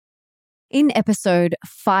In episode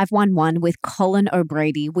 511 with Colin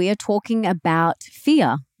O'Brady, we are talking about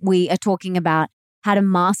fear. We are talking about how to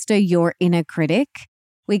master your inner critic.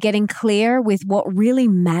 We're getting clear with what really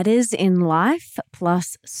matters in life,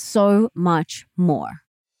 plus so much more.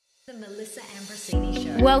 The Melissa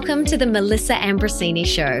Ambrosini Show. Welcome to the Melissa Ambrosini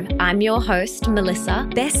Show. I'm your host, Melissa,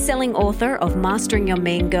 best-selling author of Mastering Your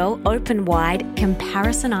Mean Girl, Open Wide,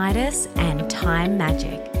 Comparisonitis, and Time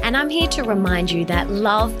Magic. And I'm here to remind you that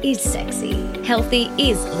love is sexy, healthy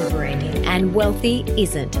is liberating, and wealthy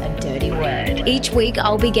isn't a dirty word. Each week,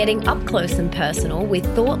 I'll be getting up close and personal with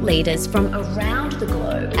thought leaders from around the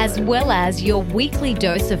globe, as well as your weekly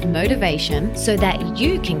dose of motivation so that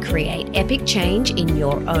you can create epic change in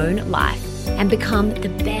your own life and become the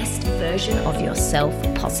best version of yourself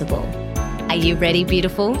possible. Are you ready,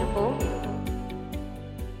 beautiful?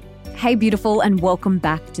 Hey, beautiful, and welcome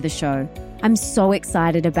back to the show. I'm so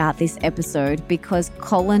excited about this episode because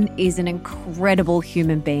Colin is an incredible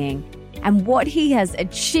human being. And what he has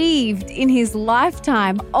achieved in his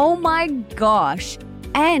lifetime, oh my gosh.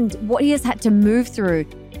 And what he has had to move through.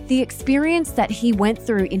 The experience that he went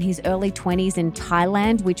through in his early 20s in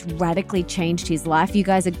Thailand, which radically changed his life. You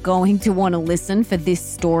guys are going to want to listen for this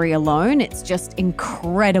story alone. It's just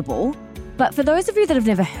incredible. But for those of you that have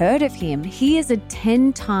never heard of him, he is a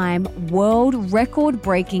 10-time world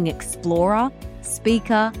record-breaking explorer,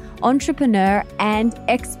 speaker, entrepreneur, and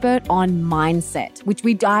expert on mindset, which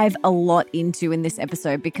we dive a lot into in this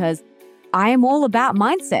episode because I am all about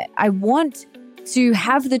mindset. I want to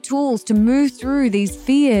have the tools to move through these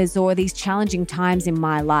fears or these challenging times in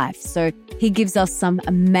my life. So he gives us some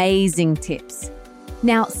amazing tips.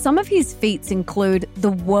 Now, some of his feats include the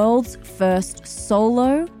world's first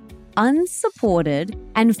solo, unsupported,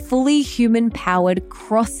 and fully human-powered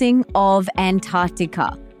crossing of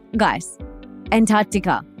Antarctica. Guys,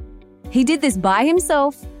 Antarctica. He did this by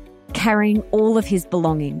himself, carrying all of his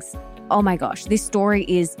belongings. Oh my gosh, this story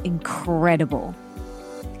is incredible.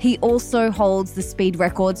 He also holds the speed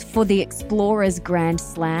records for the Explorers Grand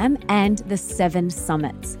Slam and the 7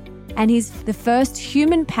 Summits. And he's the first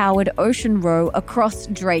human-powered ocean row across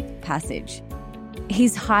Drake Passage.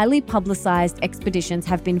 His highly publicized expeditions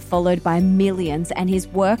have been followed by millions, and his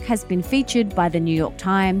work has been featured by the New York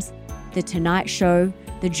Times, The Tonight Show,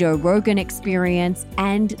 The Joe Rogan Experience,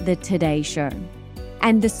 and The Today Show.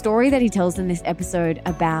 And the story that he tells in this episode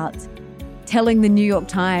about telling the New York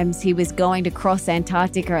Times he was going to cross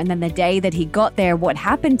Antarctica, and then the day that he got there, what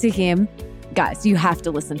happened to him, guys, you have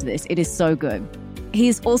to listen to this. It is so good. He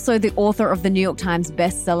is also the author of the New York Times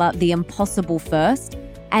bestseller, The Impossible First,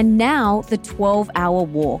 and now the 12-hour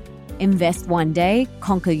walk. Invest one day,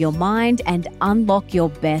 conquer your mind, and unlock your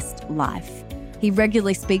best life. He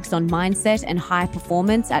regularly speaks on mindset and high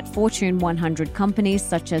performance at Fortune 100 companies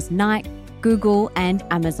such as Nike, Google, and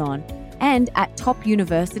Amazon, and at top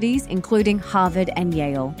universities including Harvard and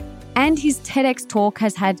Yale. And his TEDx talk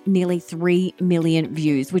has had nearly 3 million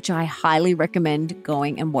views, which I highly recommend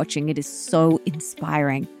going and watching. It is so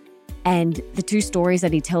inspiring. And the 2 stories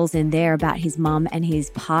that he tells in there about his mum and his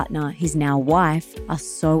partner, his now wife, are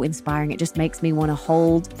so inspiring. It just makes me want to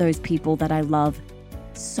hold those people that I love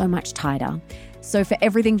so much tighter. So for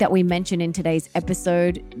everything that we mentioned in today's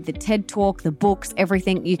episode, the TED Talk, the books,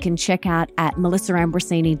 everything you can check out at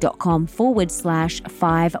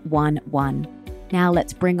melissaambrosini.com/511. Now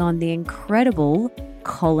let's bring on the incredible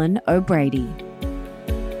Colin O'Brady.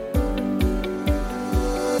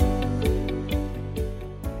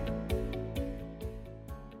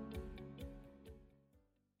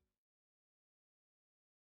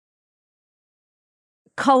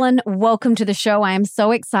 Colin, welcome to the show. I am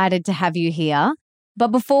so excited to have you here. But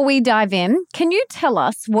before we dive in, can you tell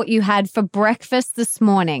us what you had for breakfast this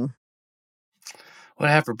morning? What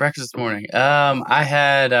I had for breakfast this morning? I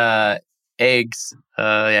had eggs.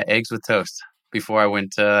 Eggs with toast before I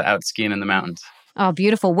went out skiing in the mountains. Oh,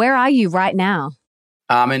 beautiful. Where are you right now?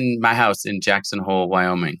 I'm in my house in Jackson Hole,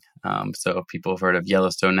 Wyoming. So if people have heard of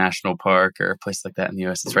Yellowstone National Park or a place like that in the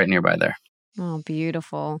U.S., it's right nearby there. Oh,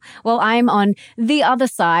 beautiful. Well, I'm on the other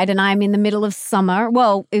side and I'm in the middle of summer.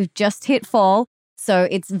 Well, it just hit fall, so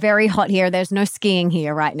it's very hot here. There's no skiing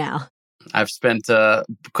here right now. I've spent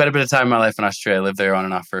quite a bit of time in my life in Australia. I lived there on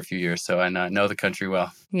and off for a few years, so I know the country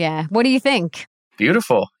well. Yeah. What do you think?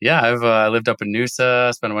 Beautiful. Yeah, I've lived up in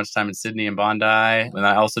Noosa, spent a bunch of time in Sydney and Bondi. And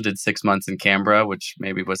I also did 6 months in Canberra, which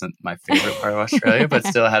maybe wasn't my favorite part of Australia, but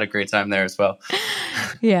still had a great time there as well.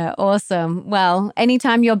 Yeah, awesome. Well,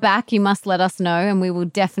 anytime you're back, you must let us know and we will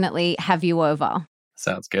definitely have you over.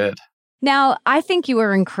 Sounds good. Now, I think you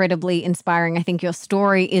are incredibly inspiring. I think your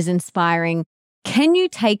story is inspiring. Can you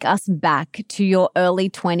take us back to your early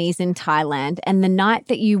 20s in Thailand and the night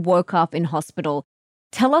that you woke up in hospital?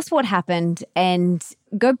 Tell us what happened and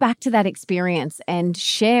go back to that experience and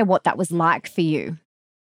share what that was like for you.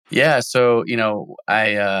 Yeah. So,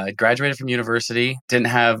 I graduated from university, didn't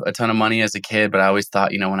have a ton of money as a kid, but I always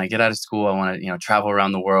thought, when I get out of school, I want to, travel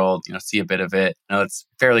around the world, see a bit of it. It's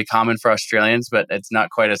fairly common for Australians, but it's not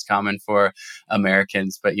quite as common for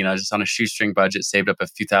Americans. But, just on a shoestring budget, saved up a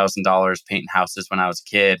few $1,000s painting houses when I was a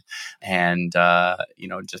kid. And,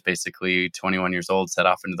 just basically 21 years old, set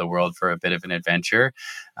off into the world for a bit of an adventure.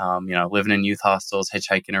 Living in youth hostels,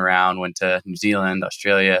 hitchhiking around, went to New Zealand,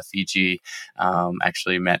 Australia, Fiji,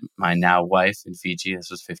 actually met my now wife in Fiji. This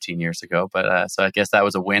was 15 years ago. But so I guess that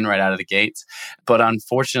was a win right out of the gates. But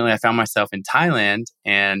unfortunately, I found myself in Thailand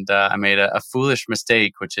and I made a foolish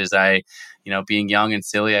mistake, which is being young and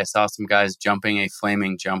silly, I saw some guys jumping a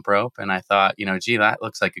flaming jump rope. And I thought, gee, that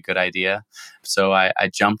looks like a good idea. So I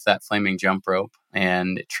jumped that flaming jump rope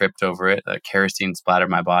and tripped over it. Kerosene splattered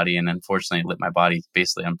my body and unfortunately lit my body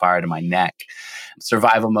basically on fire to my neck.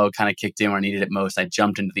 Survival mode kind of kicked in where I needed it most. I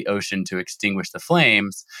jumped into the ocean to extinguish the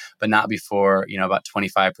flames, but not before, about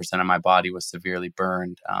 25% of my body was severely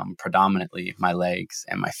burned, predominantly my legs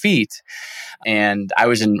and my feet. And I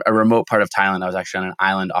was in a remote part of Thailand. I was actually on an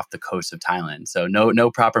island off the coast of Thailand. So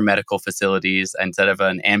no proper medical facilities. Instead of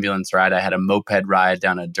an ambulance ride, I had a moped ride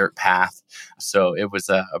down a dirt path. So it was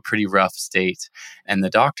a pretty rough state. And the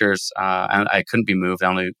doctors, I couldn't be moved. I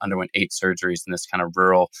only underwent 8 surgeries in this kind of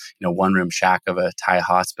rural, one-room shack of a Thai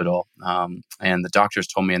hospital. And the doctors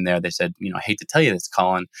told me in there, they said, I hate to tell you this,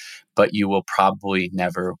 Colin, but you will probably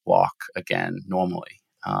never walk again normally.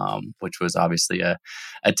 Which was obviously a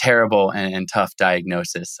terrible and tough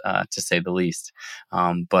diagnosis, to say the least.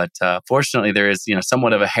 But fortunately, there is,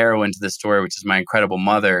 somewhat of a heroine to this story, which is my incredible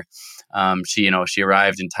mother. She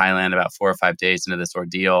arrived in Thailand about 4 or 5 days into this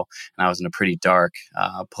ordeal, and I was in a pretty dark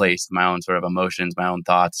place, my own sort of emotions, my own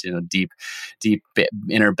thoughts, deep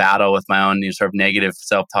inner battle with my own sort of negative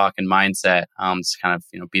self-talk and mindset, just kind of,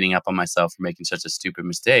 beating up on myself for making such a stupid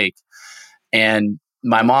mistake. And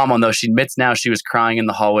my mom, although she admits now she was crying in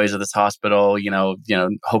the hallways of this hospital,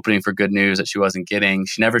 hoping for good news that she wasn't getting,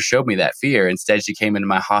 she never showed me that fear. Instead, she came into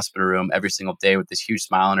my hospital room every single day with this huge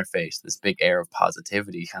smile on her face, this big air of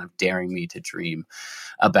positivity, kind of daring me to dream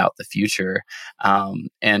about the future.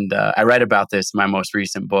 And I write about this in my most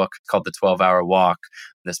recent book called The 12-Hour Walk.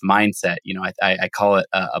 This mindset, I call it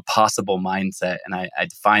a possible mindset. And I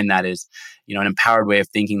define that as, an empowered way of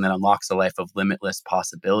thinking that unlocks a life of limitless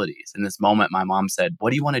possibilities. In this moment, my mom said, what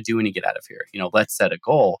do you want to do when you get out of here? Let's set a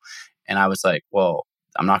goal. And I was like, well,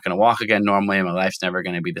 I'm not going to walk again normally. My life's never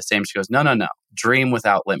going to be the same. She goes, no. Dream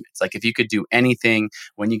without limits. Like if you could do anything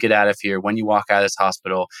when you get out of here, when you walk out of this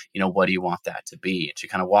hospital, what do you want that to be? And she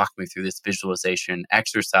kind of walked me through this visualization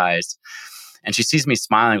exercise. And she sees me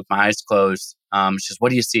smiling with my eyes closed. She says, what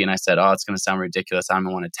do you see? And I said, oh, it's going to sound ridiculous. I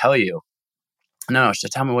don't want to tell you. No, she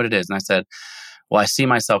said, tell me what it is. And I said, well, I see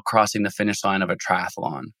myself crossing the finish line of a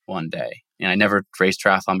triathlon one day. I never raced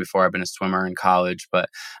triathlon before. I've been a swimmer in college, but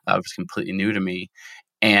it was completely new to me.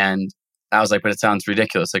 And I was like, but it sounds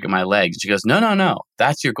ridiculous. Look at my legs. She goes, no.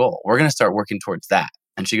 That's your goal. We're going to start working towards that.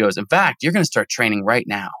 And she goes, in fact, you're going to start training right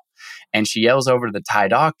now. And she yells over to the Thai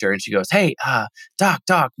doctor and she goes, hey,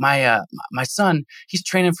 doc, my son, he's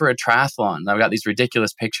training for a triathlon. And I've got these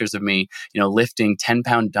ridiculous pictures of me, lifting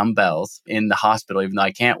 10-pound dumbbells in the hospital, even though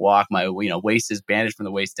I can't walk. My, waist is bandaged from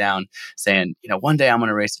the waist down, saying, one day I'm going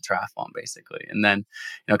to race a triathlon, basically. And then,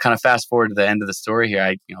 kind of fast forward to the end of the story here,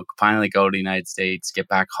 I, finally go to the United States, get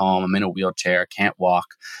back home. I'm in a wheelchair, can't walk.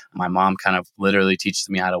 My mom kind of literally teaches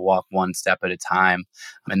me how to walk one step at a time.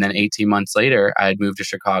 And then 18 months later, I had moved to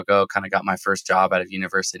Chicago, kind of got my first job out of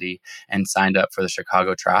university and signed up for the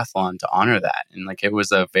Chicago Triathlon to honor that. And it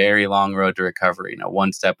was a very long road to recovery,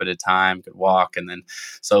 one step at a time, could walk and then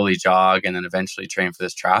slowly jog and then eventually train for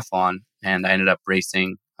this triathlon. And I ended up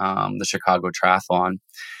racing the Chicago Triathlon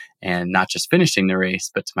and not just finishing the race,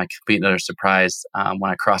 but to my complete utter surprise,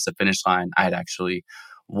 when I crossed the finish line, I had actually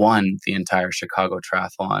won the entire Chicago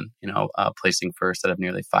Triathlon, placing first out of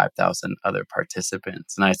nearly 5,000 other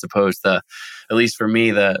participants. And I suppose at least for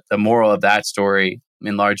me, the moral of that story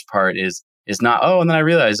in large part is not, oh, and then I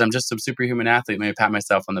realized I'm just some superhuman athlete. Maybe pat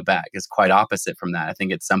myself on the back. It's quite opposite from that. I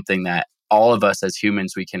think it's something that all of us as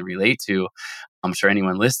humans, we can relate to. I'm sure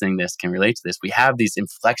anyone listening to this can relate to this. We have these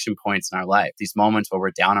inflection points in our life, these moments where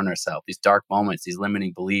we're down on ourselves, these dark moments, these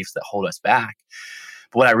limiting beliefs that hold us back.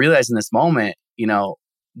 But what I realized in this moment,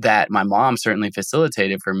 that my mom certainly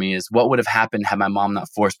facilitated for me is what would have happened had my mom not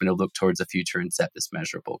forced me to look towards the future and set this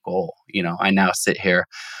measurable goal. I now sit here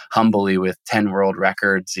humbly with 10 world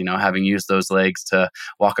records, having used those legs to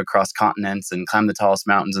walk across continents and climb the tallest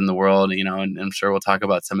mountains in the world, and I'm sure we'll talk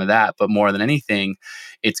about some of that. But more than anything,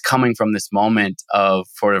 it's coming from this moment of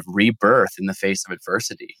sort of rebirth in the face of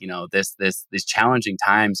adversity. These challenging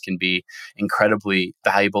times can be incredibly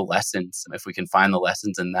valuable lessons if we can find the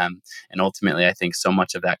lessons in them. And ultimately, I think so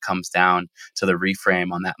much of that comes down to the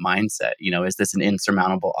reframe on that mindset. Is this an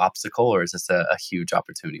insurmountable obstacle, or is this a huge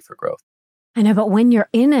opportunity for growth? I know, but when you're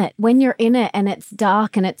in it and it's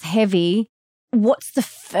dark and it's heavy, what's the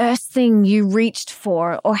first thing you reached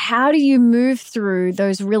for? Or how do you move through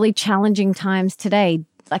those really challenging times today?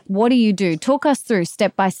 Like, what do you do? Talk us through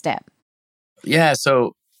step by step. Yeah.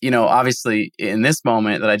 So, obviously in this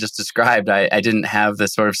moment that I just described, I didn't have the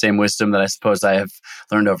sort of same wisdom that I suppose I have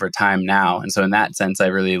learned over time now. And so in that sense, I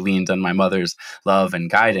really leaned on my mother's love and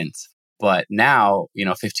guidance. But now,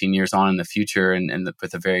 15 years on in the future and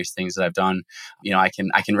with the various things that I've done, I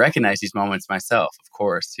can recognize these moments myself, of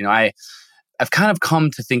course. I've kind of come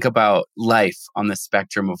to think about life on the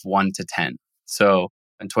spectrum of 1 to 10. So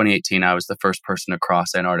in 2018, I was the first person to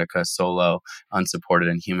cross Antarctica solo, unsupported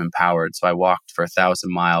and human-powered. So I walked for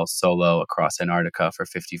 1,000 miles solo across Antarctica for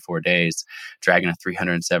 54 days, dragging a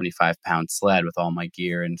 375-pound sled with all my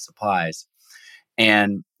gear and supplies.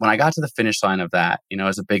 And when I got to the finish line of that, it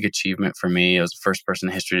was a big achievement for me. I was the first person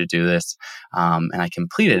in history to do this. And I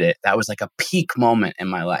completed it. That was like a peak moment in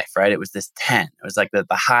my life, right? It was this 10. It was like the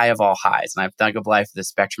high of all highs. And I've thought of life the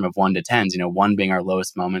spectrum of 1 to 10s, 1 being our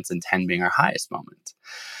lowest moments and 10 being our highest moments.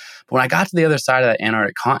 But when I got to the other side of that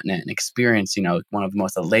Antarctic continent and experienced, one of the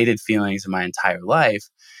most elated feelings of my entire life,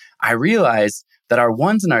 I realized that our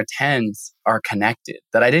 1s and our 10s are connected,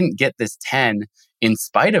 that I didn't get this 10 in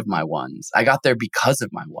spite of my 1s. I got there because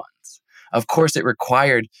of my 1s. Of course, it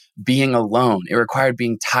required being alone. It required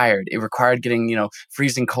being tired. It required getting,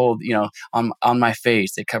 freezing cold, on my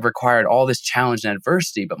face. It required all this challenge and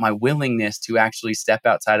adversity, but my willingness to actually step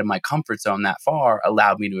outside of my comfort zone that far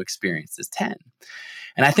allowed me to experience this 10.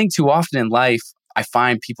 And I think too often in life, I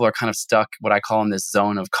find people are kind of stuck, what I call in this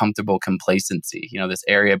zone of comfortable complacency, this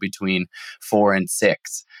area between 4 and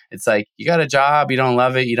 6. It's like, you got a job, you don't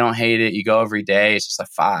love it, you don't hate it, you go every day, it's just a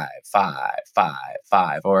 5, 5, 5,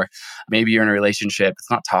 5. Or maybe you're in a relationship,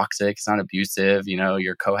 it's not toxic, it's not abusive,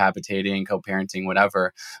 you're cohabitating, co-parenting,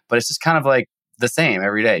 whatever. But it's just kind of like the same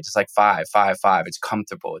every day, just like 5, 5, 5. It's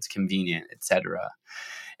comfortable, it's convenient, etc.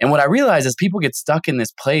 And what I realize is people get stuck in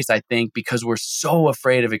this place, I think, because we're so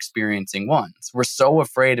afraid of experiencing 1s. We're so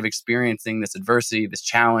afraid of experiencing this adversity, this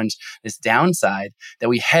challenge, this downside, that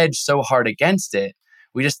we hedge so hard against it.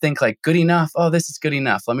 We just think like, good enough. Oh, this is good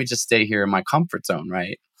enough. Let me just stay here in my comfort zone,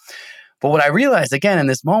 right? But what I realized, again, in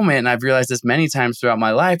this moment, and I've realized this many times throughout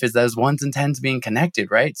my life, is those 1s and 10s being connected,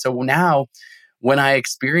 right? So now, when I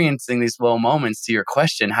experiencing these low moments, to your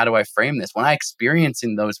question, how do I frame this? When I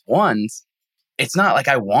experiencing those 1s, it's not like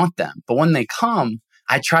I want them, but when they come,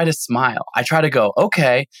 I try to smile. I try to go,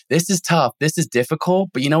 okay, this is tough. This is difficult.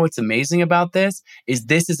 But what's amazing about this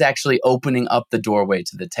is actually opening up the doorway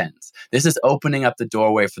to the 10s. This is opening up the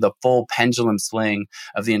doorway for the full pendulum swing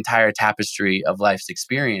of the entire tapestry of life's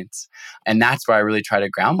experience. And that's where I really try to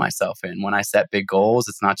ground myself in. When I set big goals,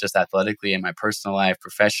 it's not just athletically in my personal life,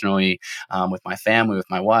 professionally, with my family, with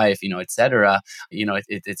my wife, et cetera.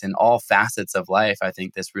 It's in all facets of life. I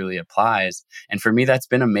think this really applies. And for me, that's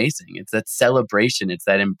been amazing. It's that celebration. It's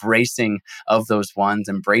that embracing of those 1s,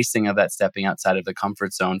 embracing of that stepping outside of the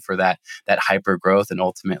comfort zone for that hyper growth and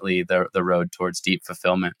ultimately the road towards deep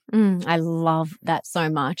fulfillment. I love that so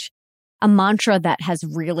much. A mantra that has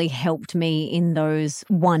really helped me in those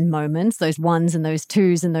 1 moments, those 1s and those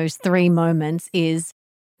 2s and those 3 moments is,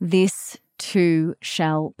 this too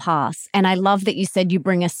shall pass. And I love that you said you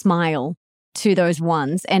bring a smile to those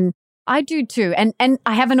 1s. And I do too. And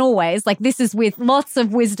I haven't always, like, this is with lots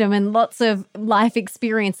of wisdom and lots of life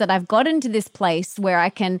experience that I've gotten to this place where I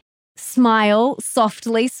can smile,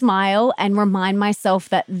 softly smile, and remind myself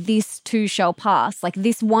that this too shall pass. Like,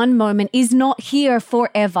 this 1 moment is not here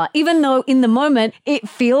forever. Even though in the moment it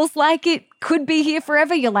feels like it could be here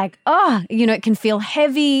forever, you're like, it can feel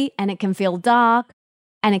heavy and it can feel dark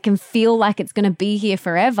and it can feel like it's going to be here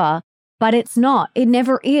forever. But it's not. It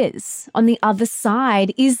never is. On the other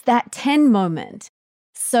side is that 10 moment.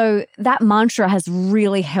 So that mantra has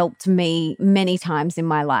really helped me many times in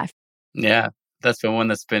my life. Yeah, that's been one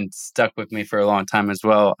that's been stuck with me for a long time as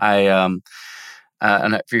well. And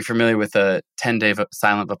if you're familiar with the 10-day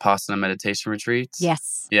silent Vipassana meditation retreats.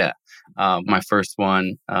 Yes. Yeah. My first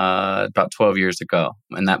one about 12 years ago.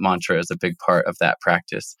 And that mantra is a big part of that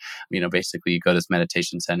practice. Basically you go to this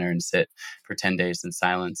meditation center and sit for 10 days in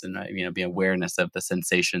silence and, be awareness of the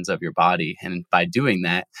sensations of your body. And by doing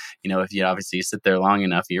that, if you obviously sit there long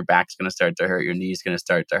enough, your back's going to start to hurt, your knee's going to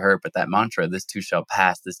start to hurt. But that mantra, this too shall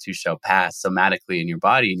pass, somatically in your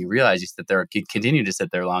body. And you realize you sit there, continue to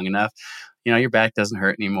sit there long enough, your back doesn't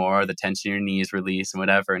hurt anymore, the tension in your knees release and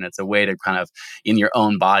whatever. And it's a way to kind of, in your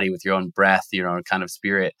own body, with your own breath, your own kind of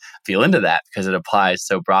spirit, feel into that because it applies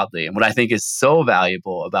so broadly. And what I think is so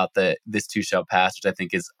valuable about this too shall pass, which I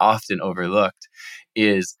think is often overlooked,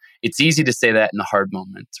 is it's easy to say that in the hard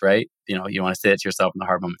moments, right? You want to say it to yourself in the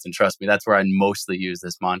hard moments. And trust me, that's where I mostly use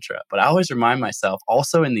this mantra. But I always remind myself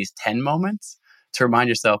also in these 10 moments to remind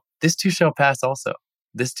yourself, this too shall pass also.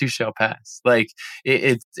 This too shall pass. Like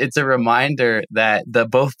it's a reminder that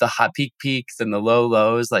both the hot peaks and the low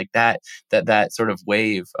lows, like that sort of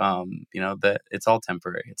wave, that it's all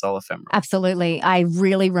temporary. It's all ephemeral. Absolutely. I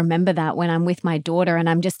really remember that when I'm with my daughter and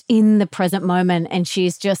I'm just in the present moment and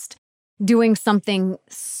she's just doing something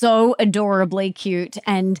so adorably cute.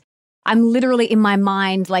 And I'm literally in my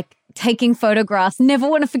mind, like taking photographs. Never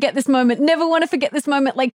want to forget this moment. Never want to forget this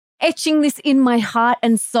moment. Like etching this in my heart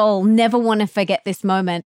and soul, never want to forget this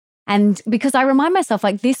moment. And because I remind myself,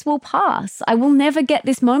 like, this will pass. I will never get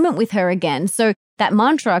this moment with her again. So that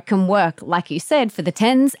mantra can work, like you said, for the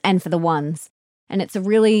 10s and for the 1s. And it's a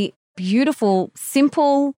really beautiful,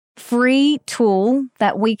 simple, free tool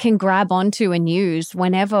that we can grab onto and use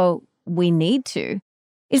whenever we need to.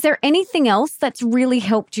 Is there anything else that's really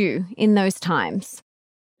helped you in those times?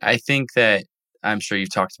 I think that I'm sure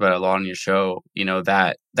you've talked about it a lot on your show,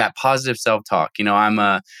 that positive self-talk. I'm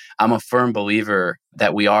a firm believer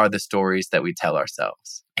that we are the stories that we tell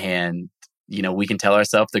ourselves. And, we can tell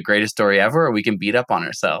ourselves the greatest story ever, or we can beat up on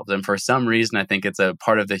ourselves. And for some reason, I think it's a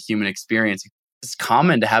part of the human experience. It's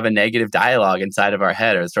common to have a negative dialogue inside of our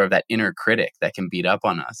head, or sort of that inner critic that can beat up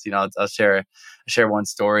on us. I'll share one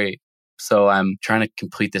story. So I'm trying to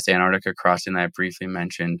complete this Antarctica crossing that I briefly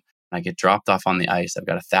mentioned. I get dropped off on the ice. I've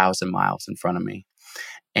got 1,000 miles in front of me.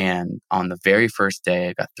 And on the very first day,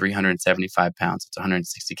 I got 375 pounds. It's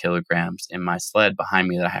 160 kilograms in my sled behind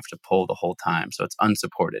me that I have to pull the whole time. So it's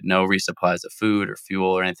unsupported, no resupplies of food or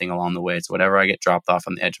fuel or anything along the way. So whatever I get dropped off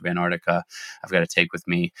on the edge of Antarctica, I've got to take with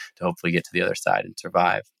me to hopefully get to the other side and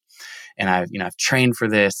survive. And I've trained for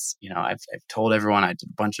this. I've told everyone. I did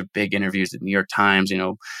a bunch of big interviews at New York Times,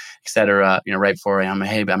 et cetera. Right before I'm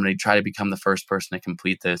going to try to become the first person to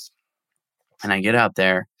complete this. And I get out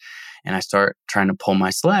there and I start trying to pull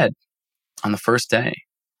my sled on the first day,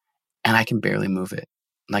 and I can barely move it.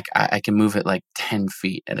 Like I can move it like 10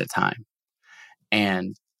 feet at a time.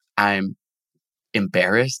 And I'm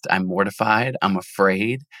embarrassed. I'm mortified. I'm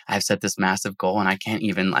afraid. I've set this massive goal and I can't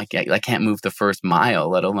even I can't move the first mile,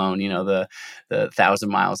 let alone, the 1,000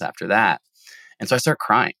 miles after that. And so I start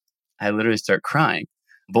crying. I literally start crying.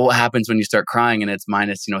 But what happens when you start crying and it's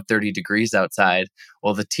minus, 30 degrees outside?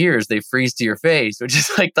 Well, the tears, they freeze to your face, which is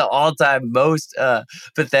like the all-time most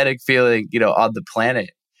pathetic feeling, on the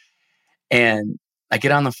planet. And I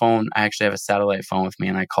get on the phone. I actually have a satellite phone with me,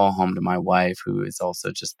 and I call home to my wife, who has also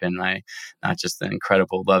just been not just an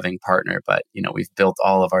incredible, loving partner, but, we've built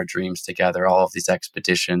all of our dreams together, all of these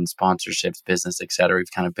expeditions, sponsorships, business, et cetera.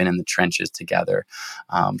 We've kind of been in the trenches together.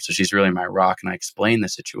 So she's really my rock. And I explained the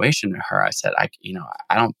situation to her. I said, I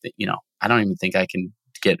don't even think I can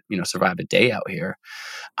survive a day out here.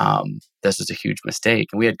 This was a huge mistake.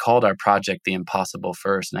 And we had called our project The Impossible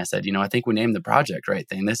First. And I said, I think we named the project right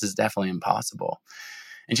thing. This is definitely impossible.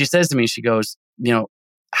 And she says to me, she goes,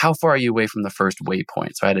 how far are you away from the first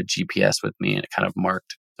waypoint? So I had a GPS with me and it kind of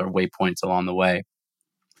marked the waypoints along the way.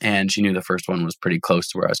 And she knew the first one was pretty close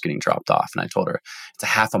to where I was getting dropped off. And I told her, it's a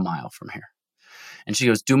half a mile from here. And she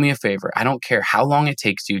goes, do me a favor. I don't care how long it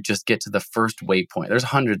takes you, just get to the first waypoint. There's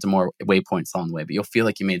hundreds of more waypoints along the way, but you'll feel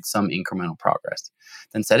like you made some incremental progress.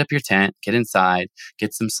 Then set up your tent, get inside,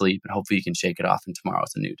 get some sleep, and hopefully you can shake it off and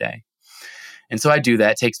tomorrow's a new day. And so I do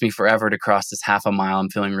that. It takes me forever to cross this half a mile. I'm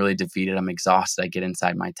feeling really defeated. I'm exhausted. I get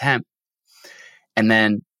inside my tent. And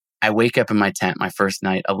then I wake up in my tent my first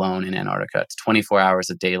night alone in Antarctica. It's 24 hours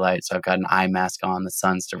of daylight. So I've got an eye mask on. The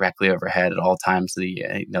sun's directly overhead at all times of the,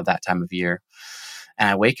 that time of year. And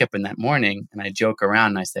I wake up in that morning and I joke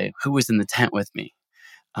around and I say, who was in the tent with me?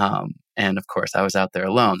 And of course, I was out there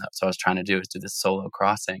alone. That's what I was trying to do, is do this solo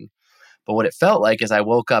crossing. But what it felt like is I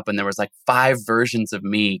woke up and there was like 5 versions of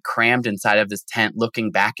me crammed inside of this tent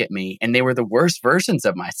looking back at me. And they were the worst versions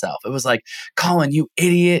of myself. It was like, Colin, you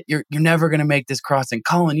idiot. You're never going to make this crossing.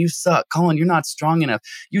 Colin, you suck. Colin, you're not strong enough.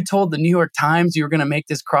 You told the New York Times you were going to make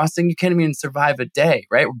this crossing. You can't even survive a day,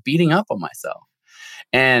 right? We're beating up on myself.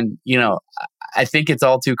 And, I think it's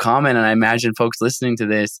all too common. And I imagine folks listening to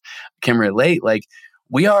this can relate. Like,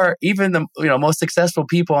 we are even the most successful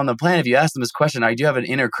people on the planet. If you ask them this question, do you have an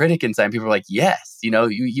inner critic inside? And people are like, yes.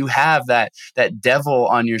 You have that devil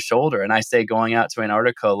on your shoulder. And I say going out to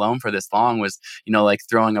Antarctica alone for this long was, like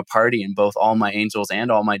throwing a party, and both all my angels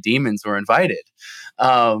and all my demons were invited.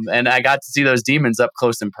 And I got to see those demons up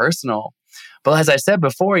close and personal. But as I said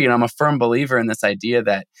before, I'm a firm believer in this idea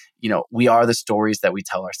that, we are the stories that we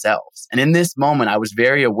tell ourselves. And in this moment, I was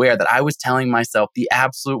very aware that I was telling myself the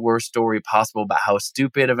absolute worst story possible about how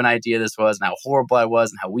stupid of an idea this was, and how horrible I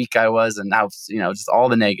was, and how weak I was, and how, just all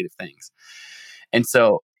the negative things. And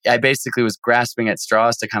so I basically was grasping at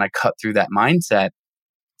straws to kind of cut through that mindset.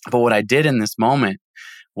 But what I did in this moment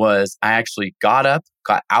was I actually got up,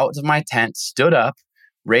 got out of my tent, stood up,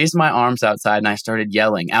 raised my arms outside, and I started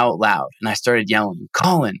yelling out loud. And I started yelling,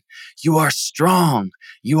 Colin, you are strong.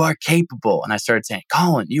 You are capable. And I started saying,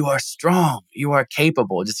 Colin, you are strong. You are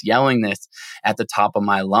capable. Just yelling this at the top of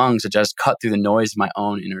my lungs to just cut through the noise of my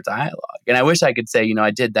own inner dialogue. And I wish I could say,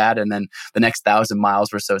 I did that, and then the next 1,000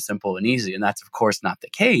 miles were so simple and easy. And that's, of course, not the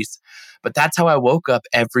case. But that's how I woke up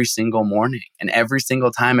every single morning. And every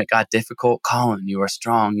single time it got difficult, Colin, you are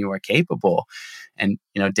strong. You are capable. And,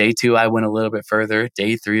 day 2, I went a little bit further.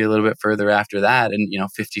 Day 3, a little bit further after that. And,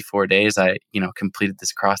 54 days, I, completed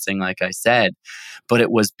this crossing, like I said. But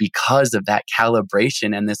it was because of that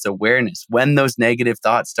calibration and this awareness. When those negative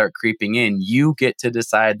thoughts start creeping in, you get to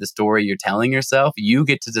decide the story you're telling yourself. You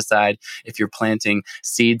get to decide if you're planting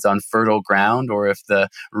seeds on fertile ground, or if the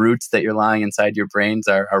roots that you're lying inside your brains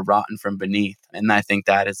are rotten from beneath. And I think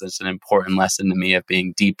that is just an important lesson to me of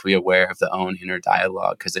being deeply aware of the own inner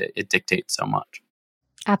dialogue, because it dictates so much.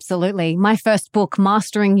 Absolutely. My first book,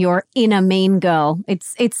 Mastering Your Inner Mean Girl.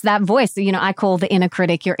 It's that voice. I call the inner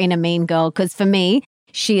critic your inner mean girl, because for me,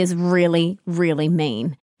 she is really, really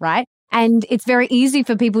mean, right? And it's very easy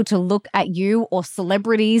for people to look at you or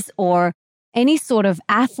celebrities or any sort of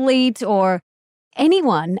athlete or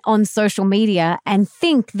anyone on social media and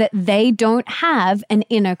think that they don't have an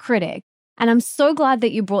inner critic. And I'm so glad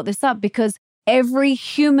that you brought this up, because every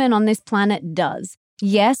human on this planet does.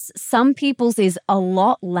 Yes, some people's is a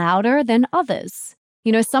lot louder than others.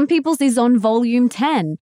 Some people's is on volume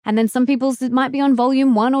 10, and then some people's it might be on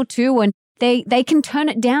volume 1 or 2, and they can turn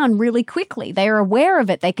it down really quickly. They are aware of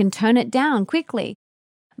it. They can turn it down quickly.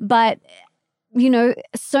 But,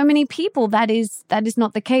 so many people, that is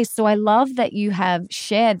not the case. So I love that you have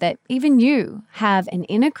shared that even you have an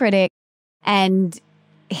inner critic, and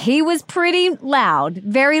he was pretty loud,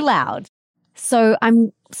 very loud. So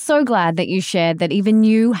I'm so glad that you shared that even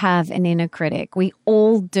you have an inner critic. We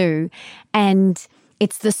all do. And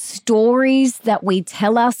it's the stories that we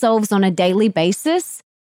tell ourselves on a daily basis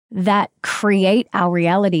that create our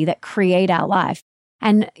reality, that create our life.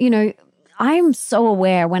 And, I'm so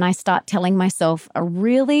aware when I start telling myself a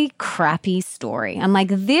really crappy story. I'm like,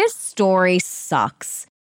 this story sucks.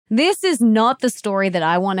 This is not the story that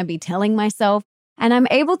I want to be telling myself. And I'm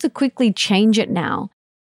able to quickly change it now.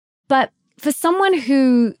 But for someone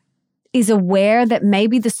who is aware that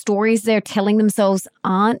maybe the stories they're telling themselves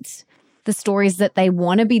aren't the stories that they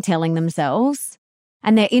want to be telling themselves,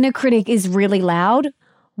 and their inner critic is really loud,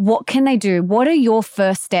 what can they do? What are your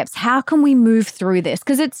first steps? How can we move through this?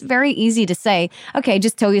 Because it's very easy to say, okay,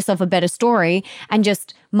 just tell yourself a better story and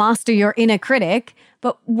just master your inner critic.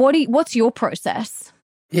 But what's your process?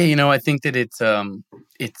 Yeah, I think that it's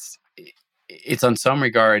on some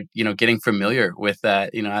regard, getting familiar with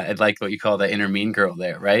that. I like what you call the inner mean girl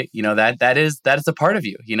there, right? That is a part of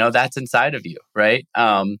you, that's inside of you, right?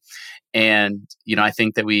 And, I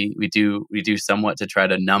think that we do somewhat to try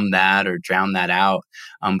to numb that or drown that out.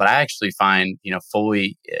 But I actually find,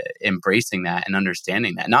 fully embracing that and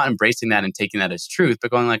understanding that, not embracing that and taking that as truth,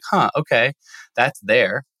 but going like, okay, that's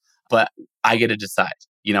there, but I get to decide,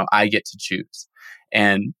 I get to choose.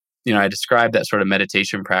 And I described that sort of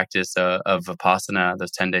meditation practice of Vipassana,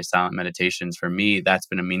 those 10-day silent meditations. For me, that's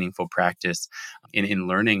been a meaningful practice in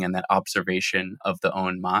learning and that observation of the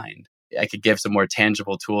own mind. I could give some more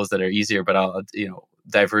tangible tools that are easier, but I'll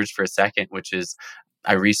diverge for a second, which is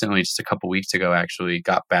I recently, just a couple weeks ago, actually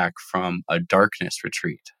got back from a darkness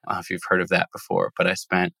retreat. I don't know if you've heard of that before, but I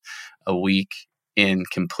spent a week in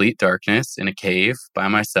complete darkness in a cave by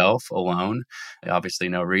myself, alone. Obviously,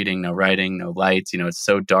 no reading, no writing, no lights. It's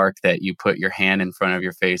so dark that you put your hand in front of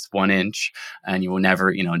your face 1 inch and you will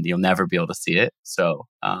never, you'll never be able to see it. So,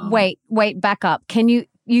 wait, back up. Can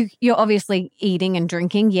you're obviously eating and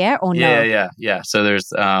drinking, yeah, or no? Yeah. So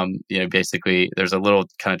there's, basically there's a little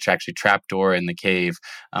kind of actually trap door in the cave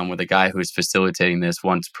where the guy who's facilitating this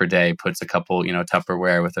once per day puts a couple,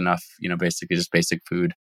 Tupperware with enough, basically just basic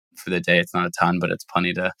food for the day. It's not a ton, but it's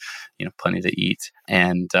plenty to eat.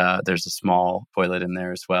 And there's a small toilet in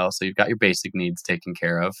there as well. So you've got your basic needs taken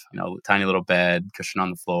care of, tiny little bed, cushion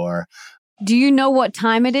on the floor. Do you know what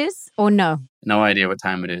time it is or no? No idea what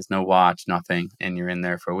time it is, no watch, nothing. And you're in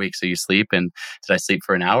there for a week. So you sleep. And did I sleep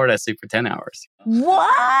for an hour? Did I sleep for 10 hours? What?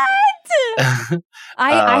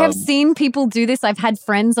 I have seen people do this. I've had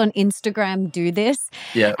friends on Instagram do this.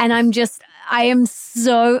 Yeah. And I am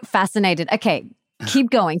so fascinated. Okay, keep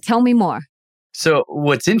going. Tell me more. So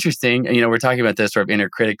what's interesting, we're talking about this sort of inner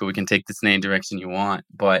critic, but we can take this in any direction you want.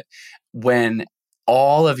 But when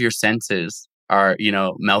all of your senses are,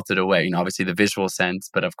 melted away, obviously the visual sense,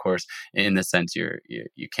 but of course, in the sense you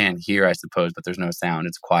can hear, I suppose, but there's no sound.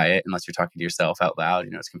 It's quiet unless you're talking to yourself out loud,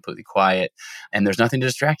 it's completely quiet and there's nothing to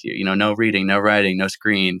distract you, no reading, no writing, no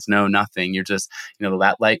screens, no nothing. You're just,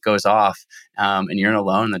 that light goes off and you're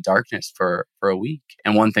alone in the darkness for a week.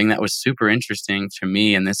 And one thing that was super interesting to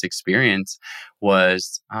me in this experience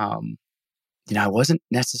was, I wasn't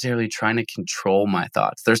necessarily trying to control my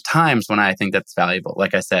thoughts. There's times when I think that's valuable.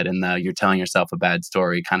 Like I said, you're telling yourself a bad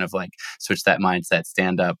story, kind of like switch that mindset,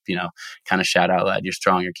 stand up, kind of shout out loud, you're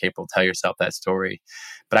strong, you're capable, tell yourself that story.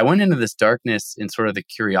 But I went into this darkness in sort of the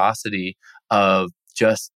curiosity of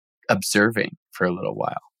just observing for a little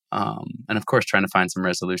while. And of course, trying to find some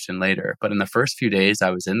resolution later. But in the first few days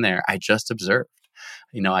I was in there, I just observed.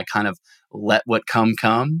 I kind of let what come,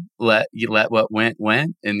 let what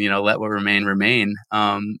went, and, let what remain.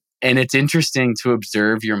 And it's interesting to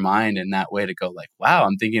observe your mind in that way, to go like, wow,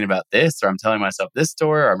 I'm thinking about this, or I'm telling myself this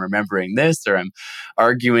story, or I'm remembering this, or I'm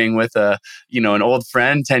arguing with an old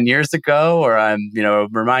friend 10 years ago, or I'm,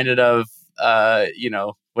 reminded of,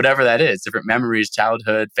 whatever that is, different memories,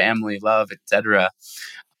 childhood, family, love, etc.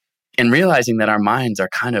 And realizing that our minds are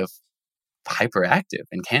kind of hyperactive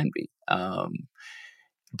and can be.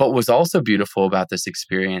 But what's also beautiful about this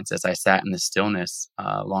experience, as I sat in the stillness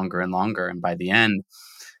longer and longer, and by the end,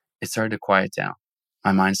 it started to quiet down.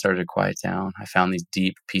 My mind started to quiet down. I found these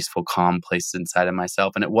deep, peaceful, calm places inside of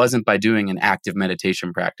myself. And it wasn't by doing an active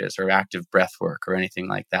meditation practice or active breath work or anything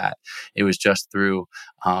like that. It was just through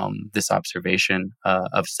this observation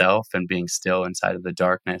of self and being still inside of the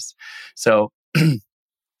darkness. So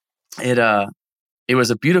it was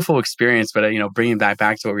a beautiful experience. But, bringing back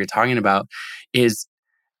to what we were talking about is,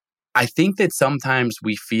 I think that sometimes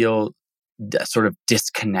we feel sort of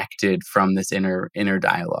disconnected from this inner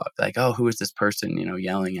dialogue. Like, oh, who is this person,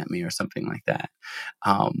 yelling at me or something like that.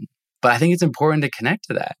 But I think it's important to connect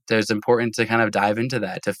to that. It's important to kind of dive into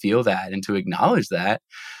that, to feel that and to acknowledge that.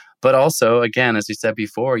 But also, again, as we said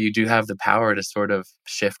before, you do have the power to sort of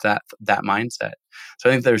shift that mindset. So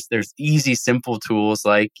I think there's easy, simple tools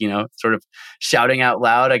like, sort of shouting out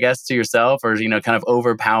loud, I guess, to yourself, or, kind of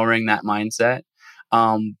overpowering that mindset.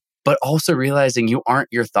 But also realizing you aren't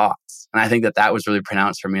your thoughts. And I think that was really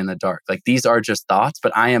pronounced for me in the dark. Like, these are just thoughts,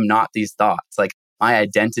 but I am not these thoughts. Like, my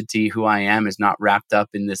identity, who I am, is not wrapped up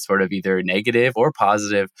in this sort of either negative or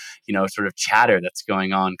positive, sort of chatter that's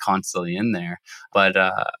going on constantly in there. But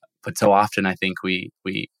so often I think we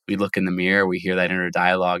look in the mirror, we hear that inner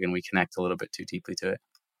dialogue, and we connect a little bit too deeply to it.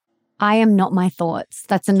 I am not my thoughts.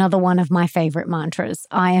 That's another one of my favorite mantras.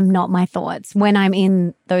 I am not my thoughts. When I'm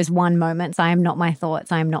in those one moments, I am not my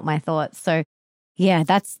thoughts. I am not my thoughts. So yeah,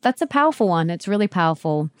 that's a powerful one. It's really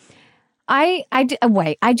powerful. I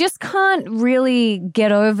just can't really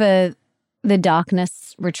get over the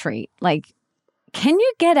darkness retreat. Like, can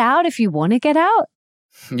you get out if you want to get out?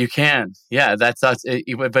 You can. Yeah, that's us.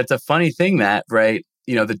 But it's a funny thing that, right?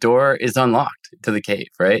 The door is unlocked to the cave,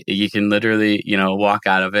 right? You can literally, walk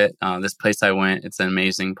out of it. This place I went, it's an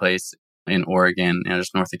amazing place in Oregon,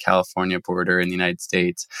 just north of California border in the United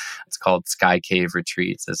States. It's called Sky Cave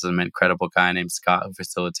Retreats. This is an incredible guy named Scott who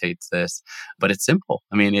facilitates this. But it's simple.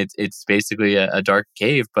 I mean, it's basically a dark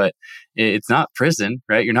cave, but it's not prison,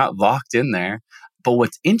 right? You're not locked in there. But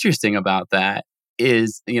what's interesting about that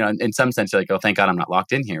is, in some sense, you're like, oh, thank God I'm not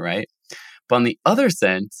locked in here, right? But on the other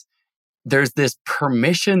sense, there's this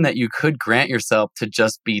permission that you could grant yourself to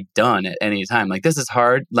just be done at any time. Like, this is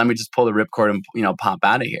hard. Let me just pull the ripcord and, pop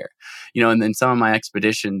out of here. And then some of my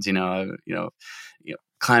expeditions, I've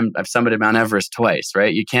summited Mount Everest twice,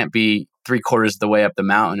 right? You can't be 3/4 of the way up the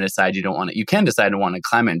mountain and decide you don't want to, you can decide to want to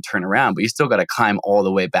climb it and turn around, but you still got to climb all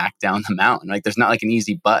the way back down the mountain. Like there's not like an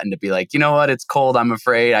easy button to be like, you know what, it's cold, I'm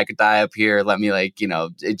afraid I could die up here. Let me like,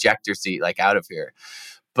 eject your seat like out of here.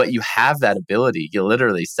 But you have that ability. You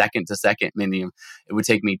literally second to second, meaning it would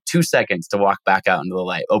take me 2 seconds to walk back out into the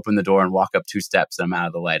light, open the door and walk up 2 steps and I'm out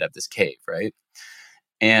of the light of this cave, right?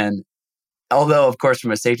 And although, of course,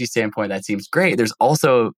 from a safety standpoint, that seems great, there's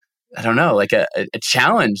also, I don't know, like a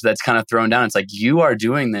challenge that's kind of thrown down. It's like you are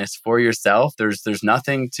doing this for yourself. There's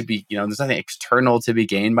nothing to be, there's nothing external to be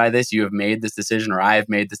gained by this. You have made this decision, or I have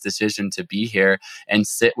made this decision to be here and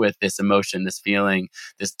sit with this emotion, this feeling,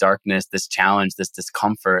 this darkness, this challenge, this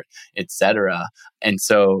discomfort, etc. And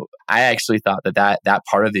so I actually thought that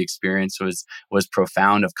part of the experience was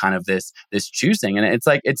profound, of kind of this choosing. And it's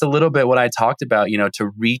like, it's a little bit what I talked about,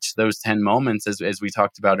 to reach those 10 moments as we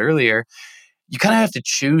talked about earlier. You kind of have to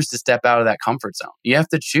choose to step out of that comfort zone. You have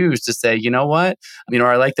to choose to say, you know what?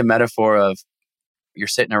 I like the metaphor of you're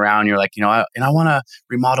sitting around, you're like, I want to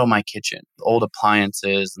remodel my kitchen, old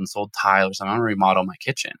appliances and old tiles. I want to remodel my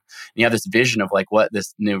kitchen. And you have this vision of like what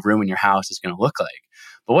this new room in your house is going to look like.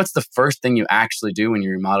 But what's the first thing you actually do when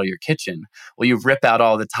you remodel your kitchen? Well, you rip out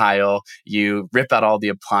all the tile, you rip out all the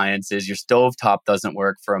appliances, your stovetop doesn't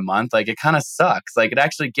work for a month. Like it kind of sucks. Like it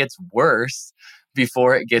actually gets worse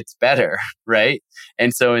before it gets better, right?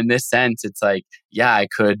 And so in this sense, it's like, yeah, I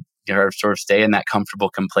could sort of stay in that comfortable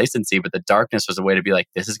complacency, but the darkness was a way to be like,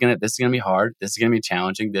 this is gonna be hard, this is gonna be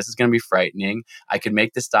challenging, this is gonna be frightening. I could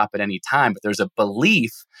make this stop at any time, but there's a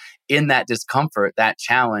belief in that discomfort, that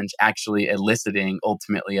challenge actually eliciting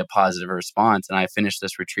ultimately a positive response. And I finished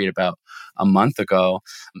this retreat about a month ago,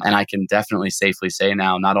 and I can definitely safely say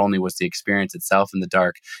now, not only was the experience itself in the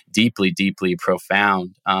dark deeply, deeply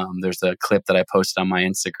profound. There's a clip that I posted on my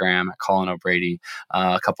Instagram at Colin O'Brady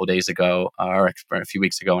a couple of days ago, or a few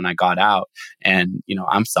weeks ago, when I got out, and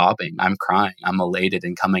I'm sobbing, I'm crying, I'm elated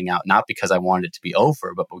and coming out, not because I wanted it to be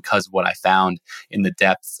over, but because what I found in the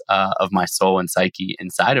depths of my soul and psyche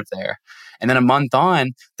inside of there. And then a month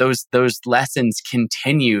on, those lessons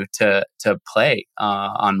continue to play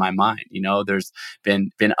on my mind. There's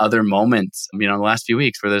been other moments, in the last few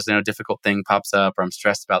weeks where there's a difficult thing pops up, or I'm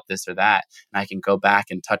stressed about this or that, and I can go back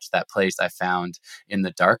and touch that place I found in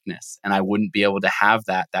the darkness. And I wouldn't be able to have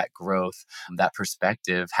that growth, that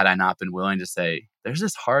perspective, had I not been willing to say, there's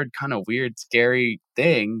this hard, kind of weird, scary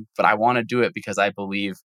thing, but I want to do it because I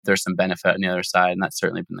believe there's some benefit on the other side. And that's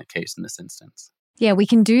certainly been the case in this instance. Yeah, we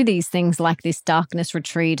can do these things like this darkness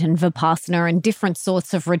retreat and Vipassana and different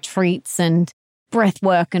sorts of retreats and breath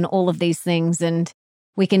work and all of these things. And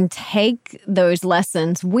we can take those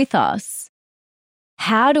lessons with us.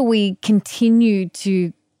 How do we continue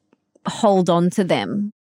to hold on to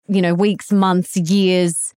them? Weeks, months,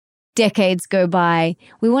 years, decades go by.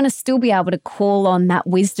 We want to still be able to call on that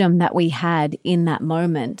wisdom that we had in that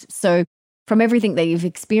moment. So from everything that you've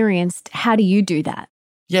experienced, how do you do that?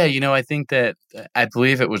 Yeah, I think that, I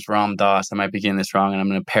believe it was Ram Dass. I might be getting this wrong, and I'm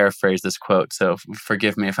going to paraphrase this quote, so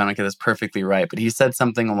forgive me if I don't get this perfectly right. But he said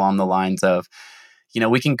something along the lines of,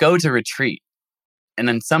 we can go to retreat, and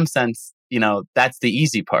in some sense, that's the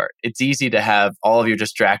easy part. It's easy to have all of your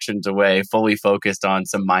distractions away, fully focused on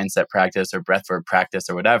some mindset practice or breathwork practice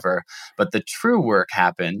or whatever. But the true work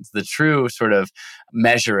happens. The true sort of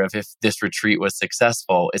measure of if this retreat was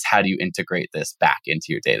successful is how do you integrate this back into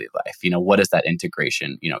your daily life? What does that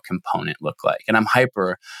integration, component look like? And I'm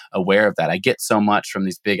hyper aware of that. I get so much from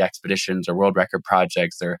these big expeditions or world record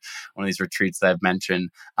projects or one of these retreats that I've mentioned.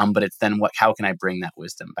 But it's then how can I bring that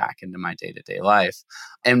wisdom back into my day-to-day life?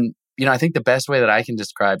 And I think the best way that I can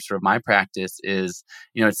describe sort of my practice is,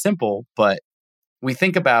 it's simple, but we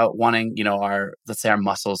think about wanting, let's say our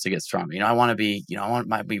muscles to get stronger. I want to be, I want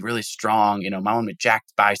to be really strong. I want to be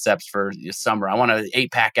jacked biceps for the summer. I want to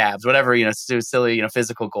 8-pack abs, whatever, silly,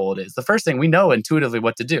 physical goal it is. The first thing we know intuitively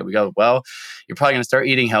what to do. We go, well, you're probably going to start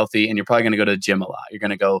eating healthy and you're probably going to go to the gym a lot. You're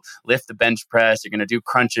going to go lift the bench press. You're going to do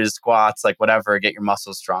crunches, squats, like whatever, get your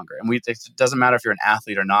muscles stronger. And it doesn't matter if you're an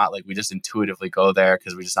athlete or not. Like we just intuitively go there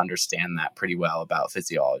because we just understand that pretty well about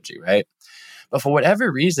physiology, right? But for whatever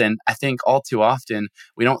reason, I think all too often,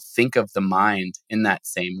 we don't think of the mind in that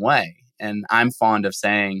same way. And I'm fond of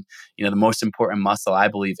saying, the most important muscle I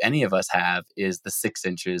believe any of us have is the 6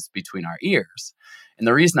 inches between our ears. And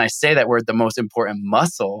the reason I say that word, the most important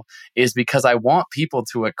muscle, is because I want people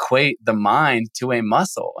to equate the mind to a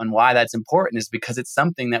muscle. And why that's important is because it's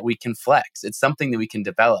something that we can flex. It's something that we can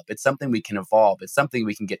develop. It's something we can evolve. It's something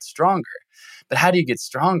we can get stronger. But how do you get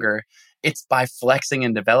stronger? it's by flexing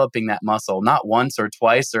and developing that muscle, not once or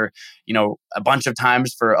twice or, a bunch of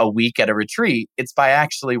times for a week at a retreat. It's by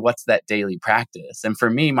actually what's that daily practice. And for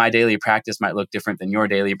me, my daily practice might look different than your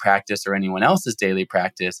daily practice or anyone else's daily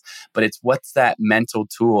practice, but it's what's that mental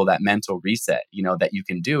tool, that mental reset, that you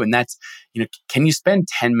can do. And that's, can you spend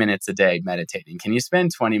 10 minutes a day meditating? Can you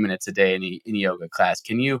spend 20 minutes a day in a yoga class?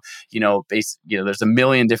 Can you, there's a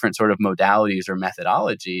million different sort of modalities or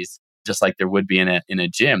methodologies, just like there would be in a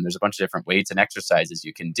gym. There's a bunch of different weights and exercises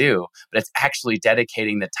you can do, but it's actually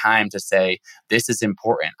dedicating the time to say, this is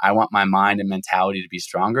important. I want my mind and mentality to be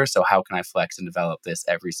stronger. So how can I flex and develop this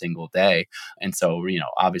every single day? And so,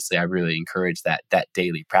 obviously I really encourage that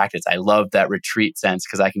daily practice. I love that retreat sense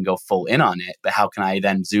because I can go full in on it, but how can I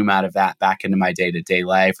then zoom out of that back into my day-to-day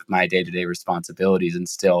life with my day-to-day responsibilities and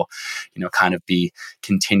still, kind of be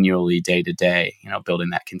continually day-to-day, building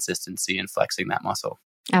that consistency and flexing that muscle.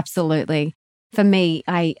 Absolutely. For me,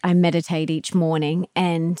 I meditate each morning,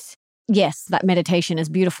 and yes, that meditation is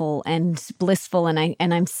beautiful and blissful. And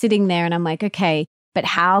I'm sitting there and I'm like, okay, but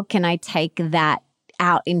how can I take that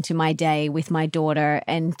out into my day with my daughter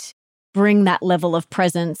and bring that level of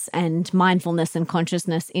presence and mindfulness and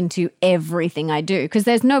consciousness into everything I do? Because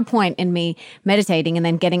there's no point in me meditating and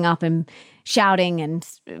then getting up and shouting and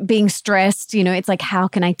being stressed. It's like, how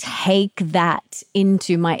can I take that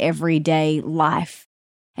into my everyday life?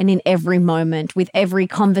 And in every moment, with every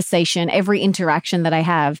conversation, every interaction that I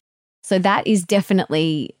have. So that is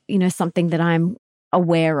definitely, something that I'm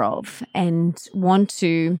aware of and want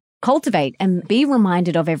to cultivate and be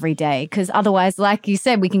reminded of every day. Because otherwise, like you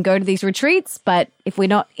said, we can go to these retreats, but if we're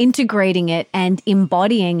not integrating it and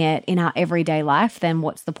embodying it in our everyday life, then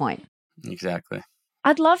what's the point? Exactly.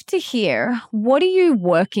 I'd love to hear, what are you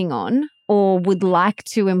working on or would like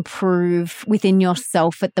to improve within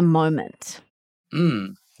yourself at the moment?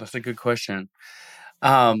 That's a good question.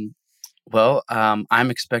 I'm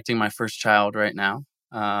expecting my first child right now.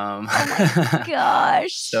 Oh my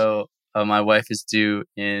gosh. So my wife is due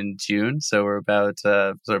in June. So we're about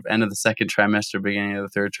sort of end of the second trimester, beginning of the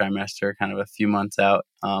third trimester, kind of a few months out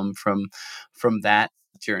from that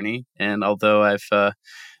journey. And although I've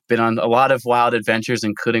been on a lot of wild adventures,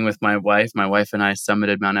 including with my wife. My wife and I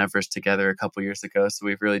summited Mount Everest together a couple years ago. So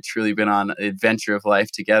we've really, truly been on an adventure of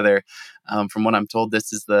life together. From what I'm told,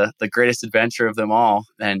 this is the greatest adventure of them all.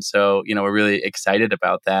 And so, we're really excited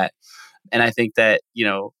about that. And I think that,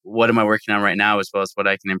 what am I working on right now, as well as what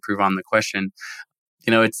I can improve on the question,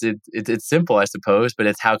 it's simple, I suppose, but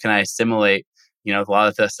it's how can I assimilate, a lot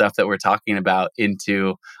of the stuff that we're talking about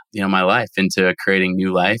into, my life, into creating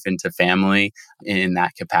new life, into family in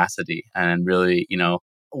that capacity. And really,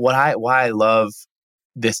 why I love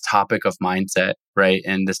this topic of mindset, right?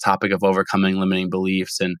 And this topic of overcoming limiting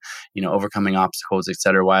beliefs and, overcoming obstacles, et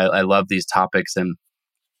cetera. Why I love these topics, and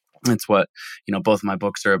it's what, both my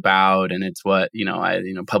books are about. And it's what, I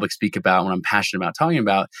public speak about, what I'm passionate about talking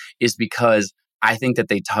about, is because I think that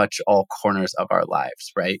they touch all corners of our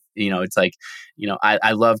lives, right? It's like,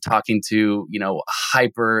 I love talking to,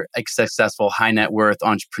 hyper successful, high net worth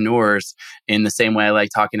entrepreneurs in the same way I like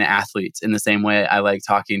talking to athletes, in the same way I like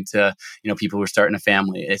talking to, people who are starting a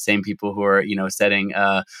family, the same people who are, setting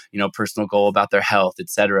a, personal goal about their health, et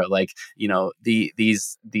cetera. Like,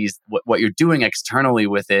 what you're doing externally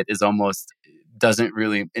with it is almost doesn't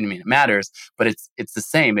really, it matters, but it's the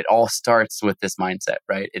same. It all starts with this mindset,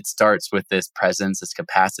 right? It starts with this presence, this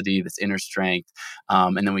capacity, this inner strength.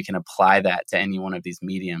 And then we can apply that to any one of these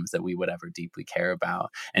mediums that we would ever deeply care about.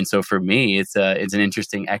 And so for me, it's an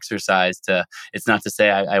interesting exercise it's not to say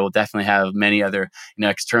I will definitely have many other,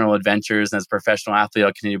 external adventures. And as a professional athlete,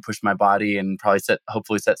 I'll continue to push my body and probably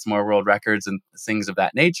hopefully set some more world records and things of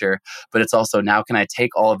that nature. But it's also, now can I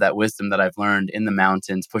take all of that wisdom that I've learned in the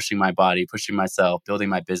mountains, pushing my body, pushing myself, building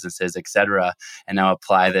my businesses, etc., and now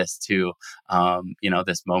apply this to,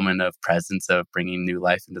 this moment of presence of bringing new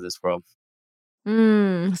life into this world.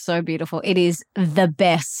 So beautiful. It is the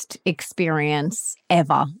best experience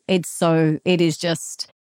ever. It is just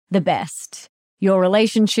the best. Your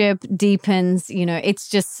relationship deepens, it's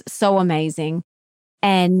just so amazing.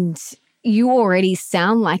 And you already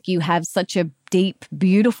sound like you have such a deep,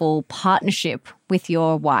 beautiful partnership with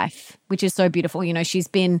your wife, which is so beautiful. She's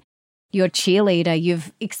been your cheerleader.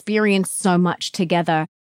 You've experienced so much together.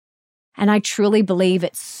 And I truly believe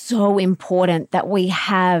it's so important that we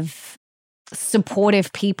have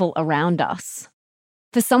supportive people around us.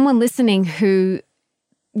 For someone listening who,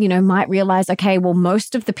 might realize, okay, well,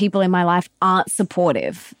 most of the people in my life aren't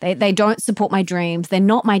supportive. They don't support my dreams. They're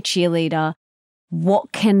not my cheerleader.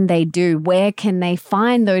 What can they do? Where can they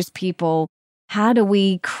find those people? How do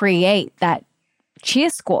we create that cheer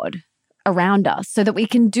squad around us so that we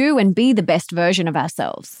can do and be the best version of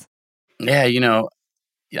ourselves? Yeah,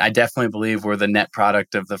 I definitely believe we're the net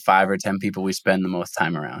product of the 5 or 10 people we spend the most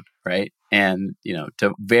time around, right? And,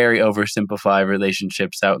 to very oversimplify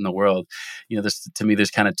relationships out in the world, to me, there's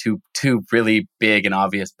kind of two really big and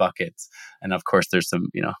obvious buckets. And of course, there's some,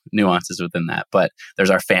 nuances within that. But there's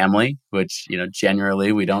our family, which,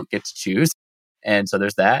 generally we don't get to choose. And so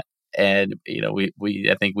there's that. And,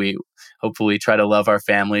 I think we hopefully try to love our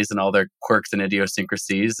families and all their quirks and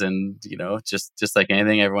idiosyncrasies. And, just like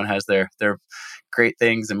anything, everyone has their great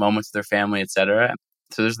things and moments with their family, et cetera.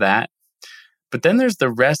 So there's that. But then there's the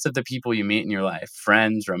rest of the people you meet in your life,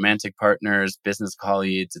 friends, romantic partners, business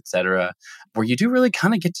colleagues, et cetera, where you do really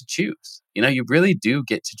kind of get to choose. You really do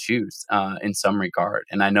get to choose in some regard.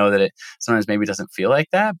 And I know that it sometimes maybe doesn't feel like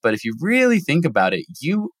that, but if you really think about it,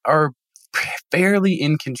 you are fairly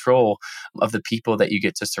in control of the people that you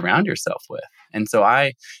get to surround yourself with. And so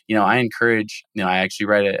I encourage, I actually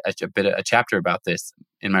write a chapter about this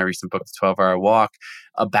in my recent book, The 12-Hour Walk,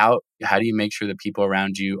 about how do you make sure the people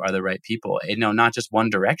around you are the right people, not just one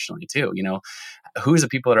directionally too, who's the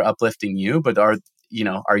people that are uplifting you, but are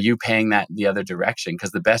you paying that the other direction?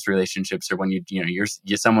 Because the best relationships are when you're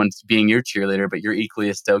someone's being your cheerleader, but you're equally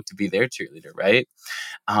as stoked to be their cheerleader, right?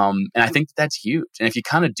 And I think that's huge. And if you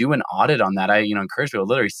kind of do an audit on that, I encourage people to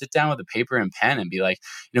literally sit down with a paper and pen and be like,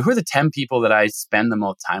 who are the 10 people that I spend the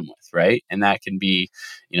most time with, right? And that can be,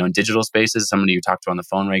 in digital spaces, somebody you talk to on the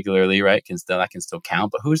phone regularly, right? That can still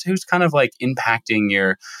count. But who's kind of like impacting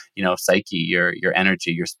your, psyche, your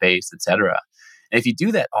energy, your space, et cetera. And if you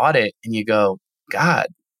do that audit and you go, God,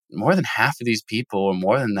 more than half of these people or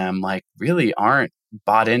more than them really aren't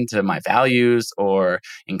bought into my values or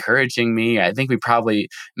encouraging me. I think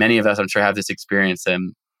many of us, I'm sure, have this experience.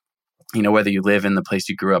 And, whether you live in the place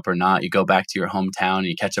you grew up or not, you go back to your hometown and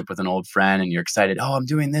you catch up with an old friend and you're excited. Oh, I'm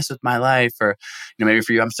doing this with my life. Or, maybe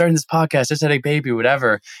for you, I'm starting this podcast, just had a baby,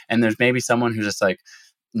 whatever. And there's maybe someone who's just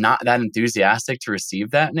not that enthusiastic to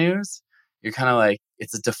receive that news. You're kind of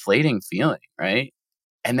it's a deflating feeling, right?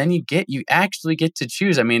 And then you actually get to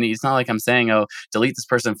choose. I mean, it's not like I'm saying, oh, delete this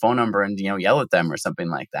person's phone number and, yell at them or something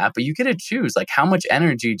like that. But you get to choose, how much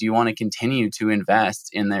energy do you want to continue to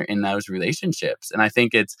invest in those relationships? And I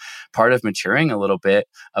think it's part of maturing a little bit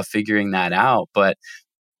of figuring that out. But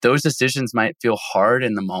those decisions might feel hard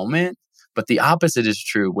in the moment. But the opposite is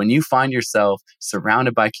true. When you find yourself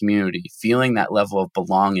surrounded by community, feeling that level of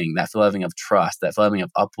belonging, that feeling of trust, that feeling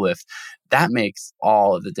of uplift, that makes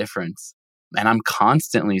all of the difference. And I'm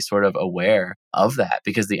constantly sort of aware of that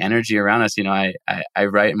because the energy around us, I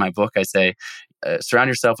write in my book, I say, surround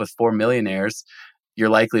yourself with 4 millionaires, you're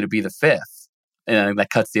likely to be the 5th. And that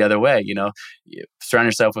cuts the other way, you surround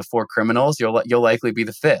yourself with 4 criminals, you'll likely be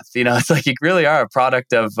the 5th. It's you really are a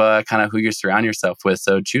product of kind of who you surround yourself with.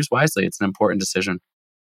 So choose wisely. It's an important decision.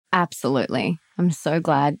 Absolutely. I'm so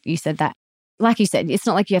glad you said that. Like you said, it's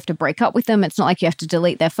not like you have to break up with them. It's not like you have to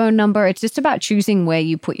delete their phone number. It's just about choosing where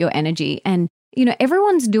you put your energy. And,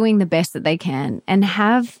 everyone's doing the best that they can and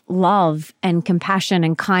have love and compassion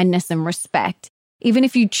and kindness and respect. Even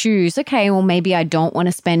if you choose, okay, well, maybe I don't want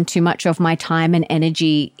to spend too much of my time and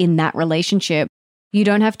energy in that relationship. You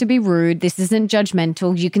don't have to be rude. This isn't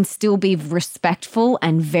judgmental. You can still be respectful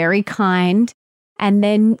and very kind. And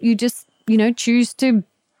then you just, choose to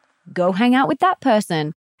go hang out with that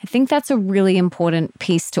person. I think that's a really important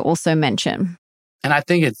piece to also mention. And I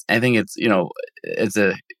think it's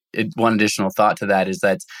one additional thought to that is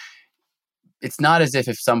that it's not as if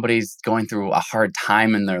somebody's going through a hard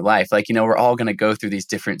time in their life. We're all going to go through these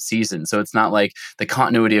different seasons. So it's not like the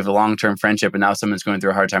continuity of a long-term friendship and now someone's going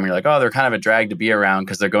through a hard time and you're like, oh, they're kind of a drag to be around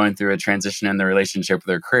because they're going through a transition in their relationship with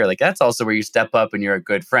their career. That's also where you step up and you're a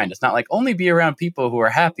good friend. It's not only be around people who are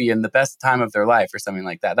happy in the best time of their life or something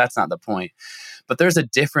like that. That's not the point. But there's a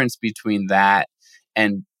difference between that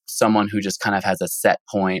and someone who just kind of has a set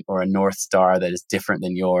point or a North Star that is different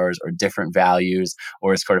than yours or different values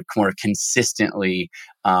or is sort of more consistently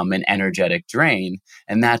an energetic drain.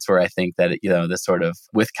 And that's where I think that, this sort of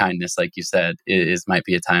with kindness, like you said, might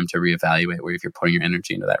be a time to reevaluate where if you're putting your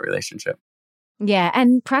energy into that relationship. Yeah.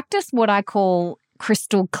 And practice what I call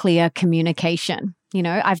crystal clear communication.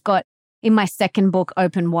 I've got in my second book,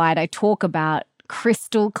 Open Wide, I talk about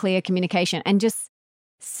crystal clear communication and just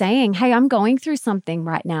saying, hey, I'm going through something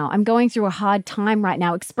right now. I'm going through a hard time right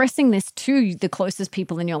now, expressing this to the closest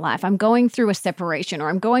people in your life. I'm going through a separation or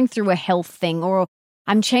I'm going through a health thing or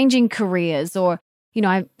I'm changing careers or,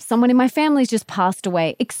 someone in my family's just passed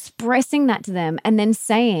away, expressing that to them and then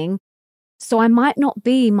saying, so I might not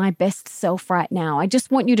be my best self right now. I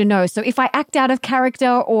just want you to know. So if I act out of character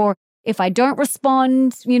or if I don't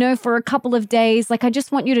respond, for a couple of days, like, I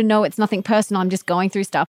just want you to know it's nothing personal. I'm just going through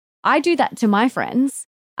stuff. I do that to my friends.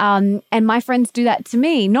 And my friends do that to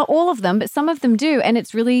me. Not all of them, but some of them do. And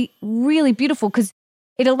it's really, really beautiful because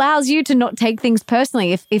it allows you to not take things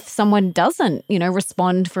personally. If someone doesn't,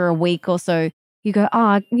 respond for a week or so, you go,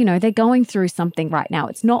 they're going through something right now.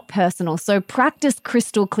 It's not personal. So practice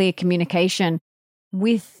crystal clear communication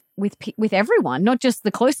with everyone, not just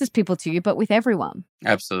the closest people to you, but with everyone.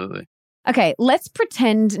 Absolutely. Okay, let's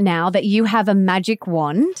pretend now that you have a magic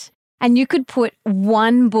wand and you could put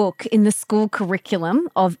one book in the school curriculum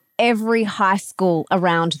of every high school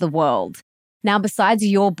around the world. Now, besides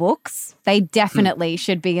your books, they definitely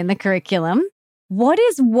should be in the curriculum. What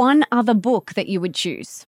is one other book that you would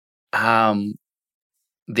choose?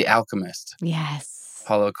 The Alchemist. Yes.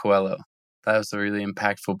 Paulo Coelho. That was a really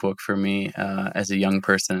impactful book for me as a young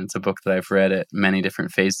person. It's a book that I've read at many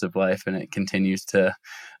different phases of life, and it continues to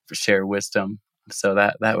share wisdom. So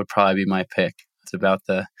that would probably be my pick. It's about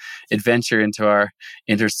the adventure into our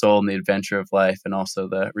inner soul and the adventure of life, and also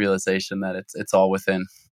the realization that it's all within.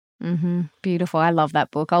 Mm-hmm. Beautiful. I love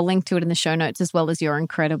that book. I'll link to it in the show notes as well as your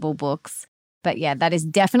incredible books. But yeah, that is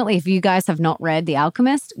definitely, if you guys have not read The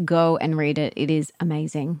Alchemist, go and read it. It is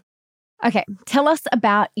amazing. Okay, tell us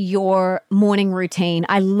about your morning routine.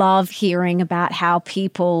 I love hearing about how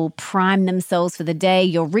people prime themselves for the day,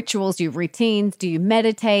 your rituals, your routines. Do you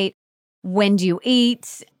meditate? When do you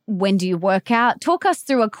eat? When do you work out? Talk us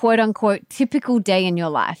through a quote unquote typical day in your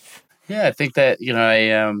life. Yeah, I think that,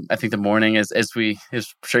 I think the morning is, as I'm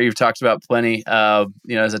sure you've talked about plenty,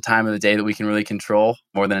 is a time of the day that we can really control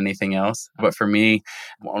more than anything else. But for me,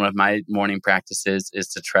 one of my morning practices is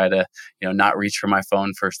to try to, not reach for my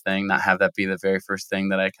phone first thing, not have that be the very first thing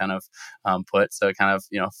that I kind of put. So kind of,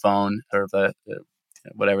 phone or the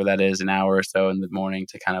whatever that is, an hour or so in the morning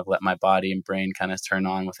to kind of let my body and brain kind of turn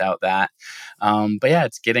on without that. But yeah,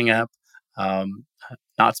 it's getting up.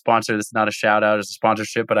 Not sponsored. This is not a shout out. It's a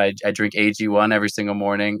sponsorship, but I drink AG1 every single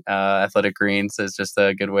morning. Athletic Greens is just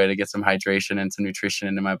a good way to get some hydration and some nutrition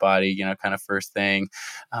into my body, kind of first thing.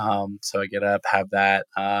 So I get up, have that,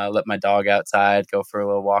 let my dog outside, go for a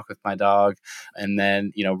little walk with my dog. And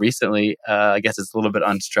then, recently, I guess it's a little bit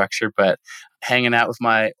unstructured, but hanging out with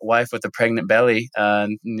my wife with a pregnant belly,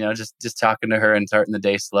 just talking to her and starting the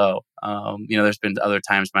day slow. There's been other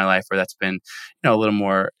times in my life where that's been, a little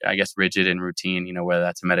more, I guess, rigid and routine, whether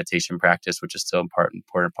that's a meditation practice, which is still an important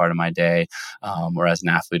part of my day, or as an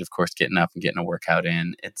athlete, of course, getting up and getting a workout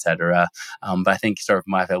in, et cetera. But I think sort of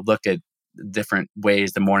if I look at different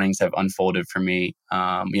ways the mornings have unfolded for me,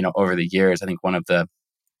 over the years, I think one of the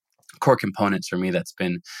core components for me that's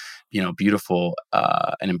been, beautiful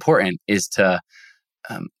and important is to,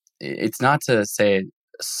 it's not to say,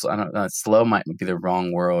 I don't know, slow might be the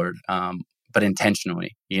wrong word, but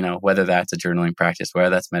intentionally, whether that's a journaling practice, whether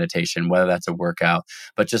that's meditation, whether that's a workout,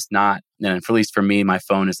 but just not, and for at least for me, my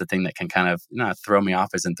phone is the thing that can kind of, not throw me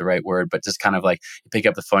off isn't the right word, but just kind of like you pick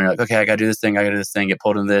up the phone, you're like, okay, I got to do this thing, get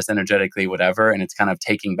pulled into this energetically, whatever. And it's kind of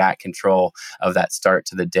taking back control of that start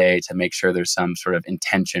to the day to make sure there's some sort of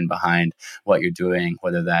intention behind what you're doing,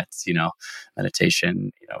 whether that's,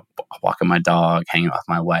 meditation, walking my dog, hanging out with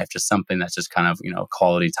my wife, just something that's just kind of,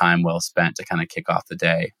 quality time well spent to kind of kick off the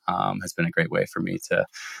day, has been a great way for me to,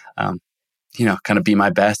 kind of be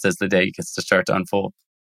my best as the day gets to start to unfold.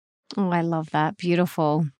 Oh, I love that.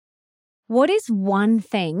 Beautiful. What is one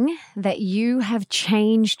thing that you have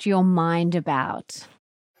changed your mind about?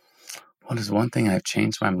 What is one thing I've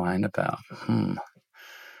changed my mind about? I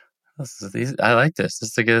like this.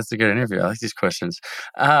 This is a good interview. I like these questions.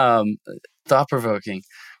 Thought-provoking.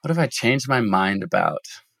 What have I changed my mind about?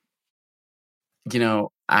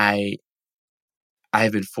 I've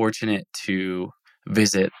been fortunate to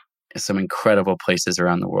visit some incredible places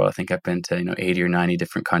around the world. I think I've been to, 80 or 90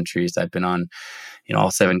 different countries. I've been on,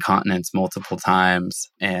 all 7 continents multiple times,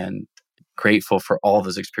 and grateful for all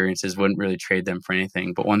those experiences. Wouldn't really trade them for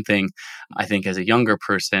anything. But one thing I think as a younger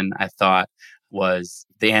person, I thought was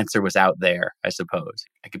the answer was out there, I suppose.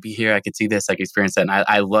 I could be here, I could see this, I could experience that. And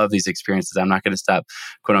I love these experiences. I'm not going to stop,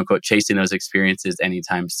 quote unquote, chasing those experiences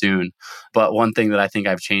anytime soon. But one thing that I think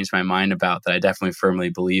I've changed my mind about that I definitely firmly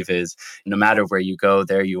believe is no matter where you go,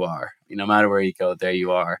 there you are. No matter where you go, there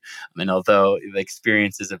you are. And although the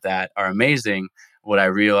experiences of that are amazing, what I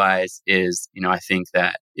realize is, I think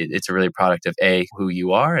that it's a really product of who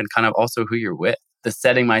you are and kind of also who you're with. The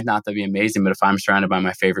setting might not be amazing, but if I'm surrounded by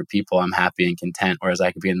my favorite people, I'm happy and content. Whereas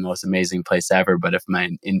I could be in the most amazing place ever, but if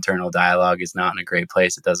my internal dialogue is not in a great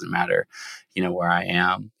place, it doesn't matter, where I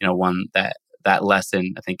am. One that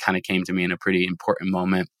lesson I think kind of came to me in a pretty important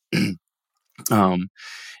moment Um,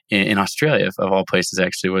 in Australia, of all places,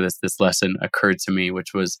 actually, where this lesson occurred to me,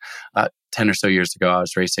 which was 10 or so years ago. I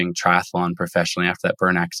was racing triathlon professionally after that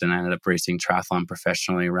burn accident. I ended up racing triathlon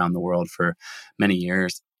professionally around the world for many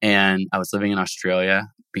years. And I was living in Australia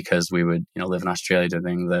because we would, live in Australia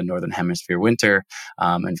during the Northern Hemisphere winter,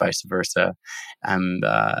 and vice versa. I'm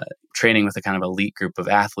training with a kind of elite group of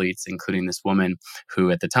athletes, including this woman who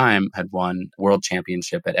at the time had won world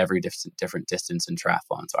championship at every different distance in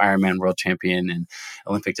triathlon. So Ironman world champion and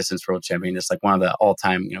Olympic distance world champion, just like one of the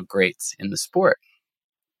all-time, greats in the sport.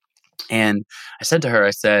 And I said to her,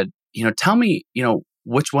 I said, tell me,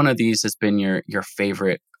 which one of these has been your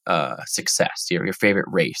favorite success, your favorite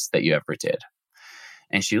race that you ever did?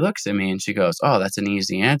 And she looks at me and she goes, oh, that's an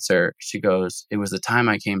easy answer. She goes, it was the time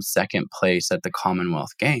I came second place at the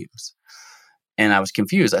Commonwealth Games. And I was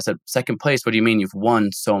confused. I said, second place, what do you mean you've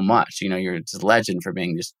won so much? You're just a legend for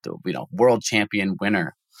being just, world champion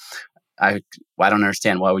winner. I don't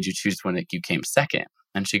understand. Why would you choose when you came second?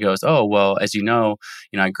 And she goes, oh, well, as you know,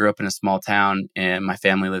 I grew up in a small town and my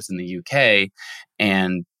family lives in the UK,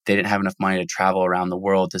 and they didn't have enough money to travel around the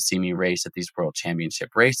world to see me race at these world championship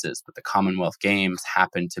races. But the Commonwealth Games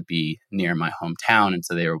happened to be near my hometown, and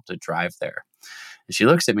so they were able to drive there. And she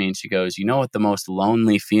looks at me and she goes, you know what the most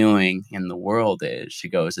lonely feeling in the world is? She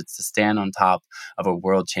goes, it's to stand on top of a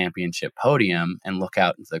world championship podium and look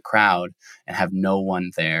out into the crowd and have no one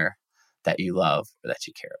there that you love or that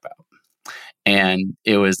you care about. And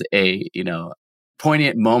it was a,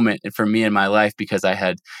 poignant moment for me in my life, because I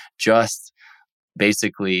had just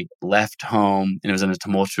basically left home and it was in a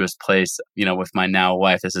tumultuous place, with my now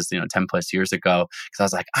wife. This is, 10 plus years ago. Cause I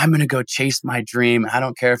was like, I'm going to go chase my dream. I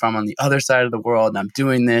don't care if I'm on the other side of the world and I'm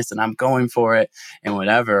doing this and I'm going for it and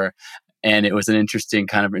whatever. And it was an interesting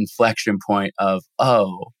kind of inflection point of,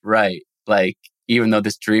 oh, right. Like, even though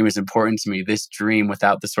this dream is important to me, this dream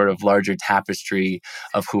without the sort of larger tapestry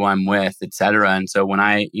of who I'm with, et cetera. And so when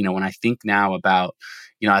I think now about,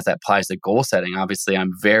 as that applies to goal setting, obviously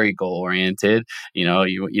I'm very goal oriented. You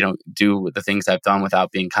don't do the things I've done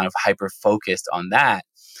without being kind of hyper focused on that.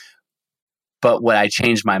 But what I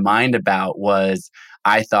changed my mind about was,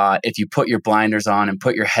 I thought if you put your blinders on and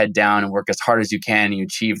put your head down and work as hard as you can and you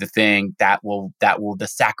achieve the thing, the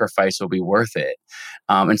sacrifice will be worth it.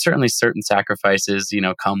 And certainly certain sacrifices,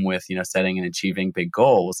 come with, setting and achieving big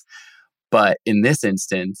goals. But in this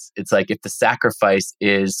instance, it's like if the sacrifice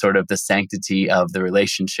is sort of the sanctity of the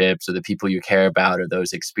relationships or the people you care about or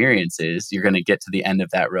those experiences, you're going to get to the end of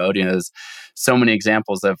that road. There's so many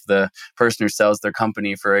examples of the person who sells their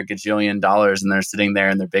company for $1 gajillion and they're sitting there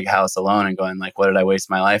in their big house alone and going like, what did I waste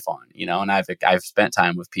my life on? And I've spent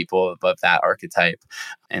time with people of that archetype,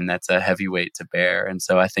 and that's a heavy weight to bear. And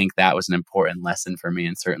so I think that was an important lesson for me,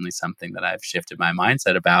 and certainly something that I've shifted my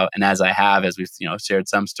mindset about. And as we've, shared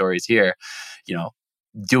some stories here,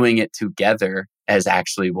 doing it together is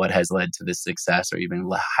actually what has led to this success, or even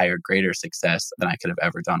higher, greater success than I could have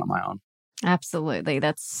ever done on my own. Absolutely.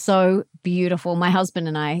 That's so beautiful. My husband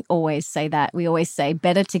and I always say that. We always say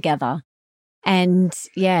better together. And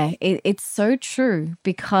yeah, it's so true,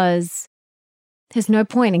 because there's no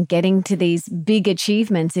point in getting to these big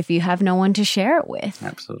achievements if you have no one to share it with.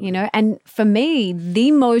 Absolutely. And for me,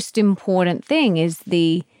 the most important thing is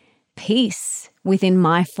the peace within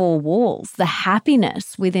my four walls, the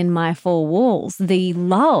happiness within my four walls, the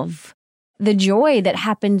love, the joy that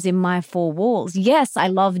happens in my four walls. Yes, I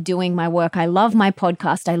love doing my work. I love my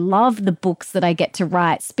podcast. I love the books that I get to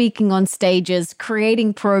write, speaking on stages,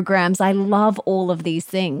 creating programs. I love all of these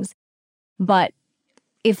things. But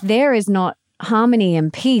if there is not harmony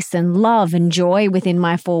and peace and love and joy within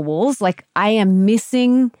my four walls, like, I am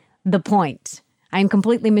missing the point. I'm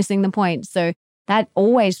completely missing the point. So that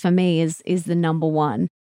always for me is the number one.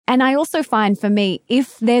 And I also find for me,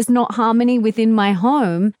 if there's not harmony within my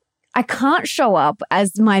home, I can't show up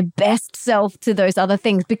as my best self to those other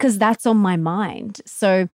things, because that's on my mind.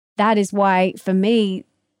 So that is why for me,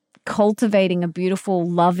 cultivating a beautiful,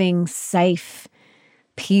 loving, safe,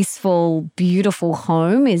 peaceful, beautiful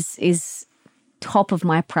home is top of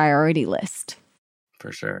my priority list.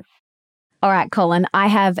 For sure. All right, Colin, I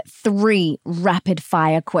have 3 rapid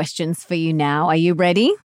fire questions for you now. Are you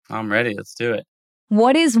ready? I'm ready. Let's do it.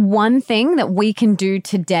 What is one thing that we can do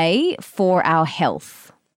today for our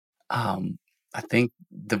health? I think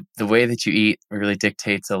the way that you eat really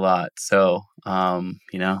dictates a lot. So,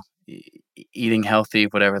 eating healthy,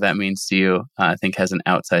 whatever that means to you, I think has an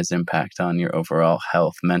outsized impact on your overall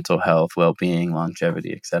health, mental health, well-being,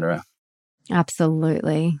 longevity, etc.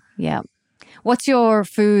 Absolutely. Yeah. What's your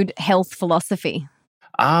food health philosophy?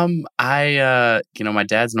 My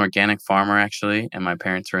dad's an organic farmer actually, and my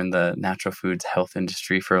parents were in the natural foods health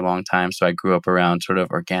industry for a long time. So I grew up around sort of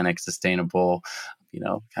organic, sustainable,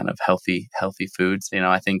 kind of healthy foods.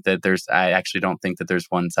 I think that I actually don't think that there's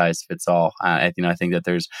one size fits all. I think that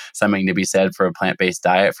there's something to be said for a plant-based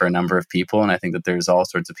diet for a number of people. And I think that there's all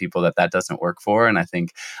sorts of people that doesn't work for. And I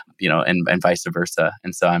think, and vice versa.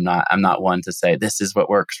 And so I'm not one to say this is what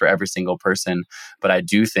works for every single person. But I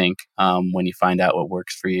do think when you find out what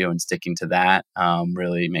works for you and sticking to that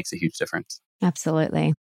really makes a huge difference.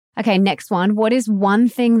 Absolutely. Okay, next one. What is one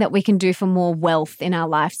thing that we can do for more wealth in our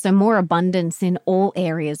life? So more abundance in all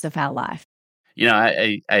areas of our life.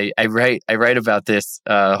 I write about this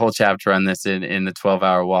whole chapter on this in the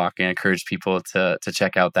 12-hour walk, and encourage people to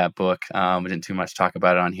check out that book. We didn't too much talk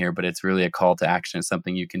about it on here, but it's really a call to action. It's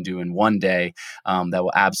something you can do in one day that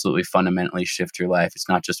will absolutely fundamentally shift your life. It's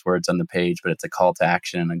not just words on the page, but it's a call to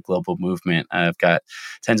action and a global movement. I've got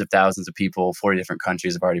tens of thousands of people, 40 different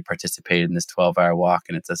countries have already participated in this 12-hour walk,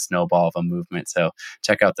 and it's a snowball of a movement. So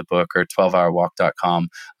check out the book or 12hourwalk.com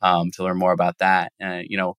to learn more about that.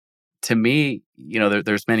 To me,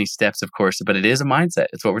 there's many steps, of course, but it is a mindset.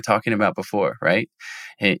 It's what we're talking about before, right?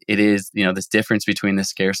 It is, this difference between the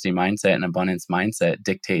scarcity mindset and abundance mindset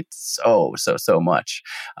dictates so much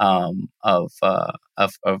of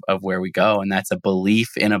where we go. And that's a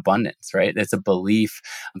belief in abundance, right? It's a belief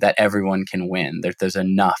that everyone can win. There's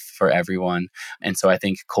enough for everyone. And so I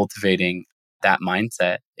think cultivating that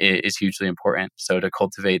mindset is hugely important. So to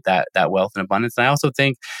cultivate that wealth and abundance. And I also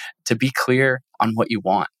think to be clear on what you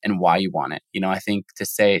want and why you want it. I think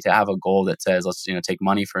to have a goal that says, let's, take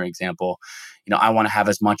money, for example, I want to have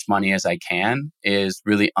as much money as I can is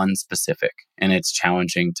really unspecific. And it's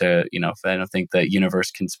challenging to, I don't think the universe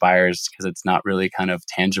conspires because it's not really kind of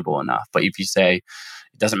tangible enough. But if you say,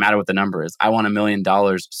 it doesn't matter what the number is, I want $1 million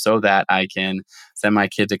so that I can send my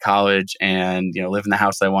kid to college and, live in the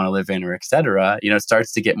house I want to live in, or et cetera, it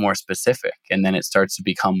starts to get more specific, and then it starts to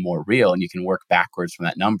become more real, and you can work backwards from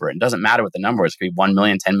that number. And it doesn't matter what the number is. It could be 1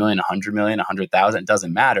 million, 10 million, 100 million, 100,000. It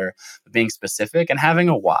doesn't matter. But being specific and having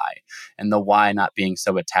a why, and the why not being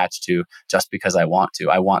so attached to just because I want to.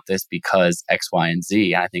 I want this because X, Y, and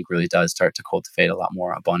Z. And I think really does start to cultivate a lot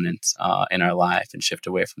more abundance in our life and shift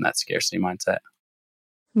away from that scarcity mindset.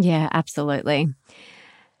 Yeah, absolutely.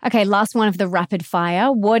 Okay, last one of the rapid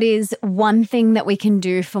fire. What is one thing that we can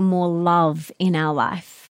do for more love in our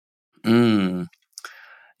life?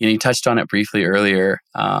 You touched on it briefly earlier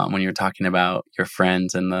when you were talking about your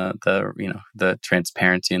friends and the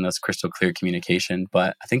transparency and those crystal clear communication.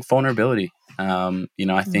 But I think vulnerability.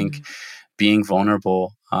 I think being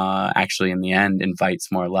vulnerable actually in the end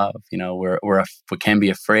invites more love. We can be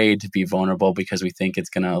afraid to be vulnerable because we think it's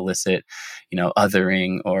going to elicit,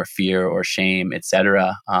 othering or fear or shame,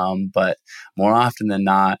 etc. But more often than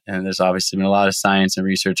not, and there's obviously been a lot of science and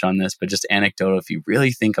research on this, but just anecdotal, if you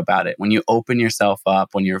really think about it, when you open yourself up,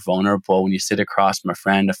 when you're vulnerable, when you sit across from a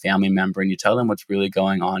friend, a family member, and you tell them what's really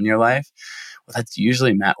going on in your life, what that's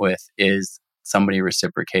usually met with is somebody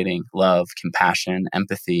reciprocating love, compassion,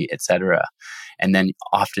 empathy, etc. And then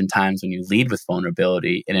oftentimes when you lead with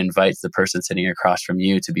vulnerability, it invites the person sitting across from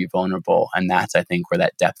you to be vulnerable. And that's, I think, where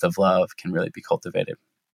that depth of love can really be cultivated.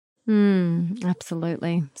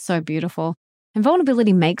 Absolutely. So beautiful. And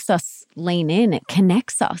vulnerability makes us lean in. It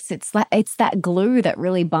connects us. It's that glue that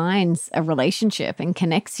really binds a relationship and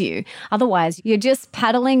connects you. Otherwise, you're just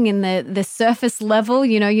paddling in the surface level.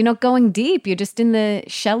 You're not going deep. You're just in the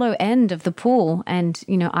shallow end of the pool. And,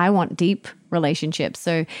 I want deep relationships.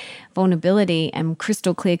 So vulnerability and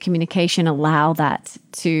crystal clear communication allow that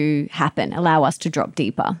to happen, allow us to drop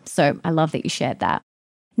deeper. So I love that you shared that.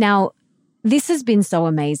 Now, this has been so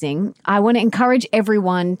amazing. I want to encourage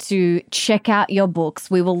everyone to check out your books.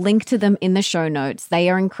 We will link to them in the show notes. They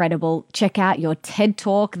are incredible. Check out your TED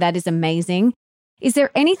Talk. That is amazing. Is there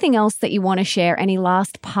anything else that you want to share? Any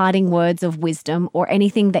last parting words of wisdom or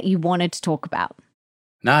anything that you wanted to talk about?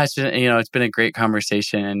 No, it's been a great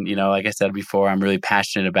conversation. And, like I said before, I'm really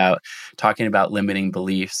passionate about talking about limiting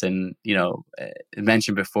beliefs. And, I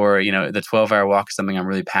mentioned before, the 12-hour walk is something I'm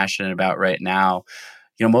really passionate about right now.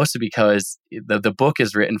 Mostly because the book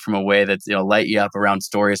is written from a way that's, light you up around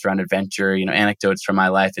stories around adventure, anecdotes from my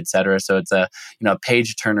life, et cetera. So it's a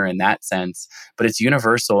page turner in that sense, but it's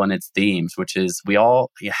universal in its themes, which is we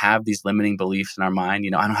all have these limiting beliefs in our mind.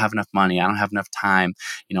 I don't have enough money. I don't have enough time.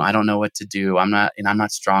 I don't know what to do. I'm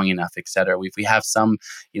not strong enough, et cetera. We have some,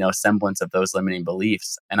 semblance of those limiting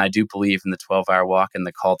beliefs. And I do believe in the 12-hour walk and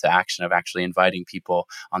the call to action of actually inviting people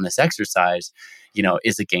on this exercise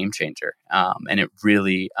is a game changer. And it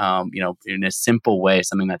really, in a simple way,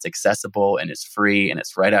 something that's accessible and is free and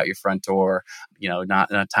it's right out your front door, not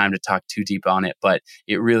time to talk too deep on it, but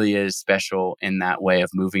it really is special in that way of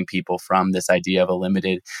moving people from this idea of a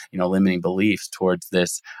limiting beliefs towards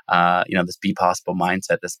this, this be possible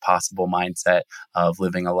mindset, this possible mindset of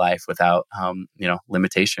living a life without,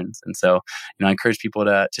 limitations. And so, I encourage people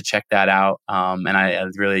to check that out. And I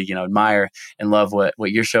really, admire and love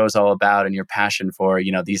what your show is all about and your passion for,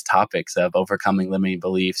 these topics of overcoming limiting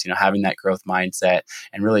beliefs, having that growth mindset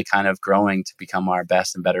and really kind of growing to become our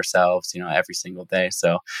best and better selves, every single day.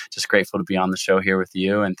 So just grateful to be on the show here with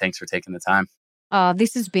you. And thanks for taking the time. Oh,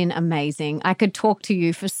 this has been amazing. I could talk to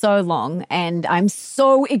you for so long, and I'm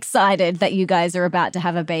so excited that you guys are about to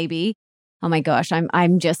have a baby. Oh my gosh,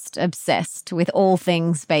 I'm just obsessed with all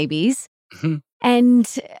things babies.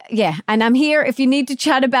 And and I'm here. If you need to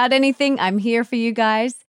chat about anything, I'm here for you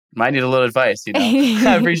guys. Might need a little advice,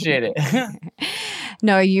 I appreciate it.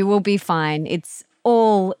 No, you will be fine. It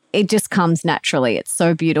just comes naturally. It's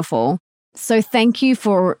so beautiful. So thank you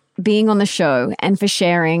for being on the show and for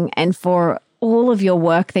sharing and for all of your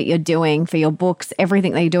work that you're doing, for your books,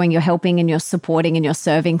 everything that you're doing. You're helping and you're supporting and you're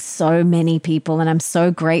serving so many people. And I'm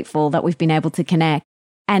so grateful that we've been able to connect.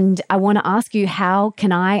 And I want to ask you, how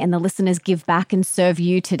can I and the listeners give back and serve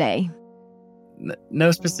you today? No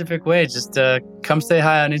specific way. Just come say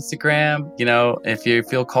hi on Instagram. If you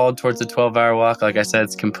feel called towards the 12-hour walk, like I said,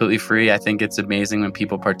 it's completely free. I think it's amazing when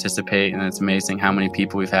people participate, and it's amazing how many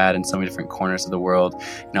people we've had in so many different corners of the world,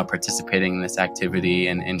 participating in this activity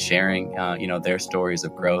and sharing, their stories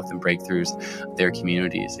of growth and breakthroughs of their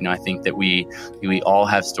communities. I think that we all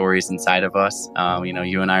have stories inside of us.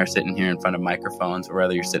 You and I are sitting here in front of microphones, or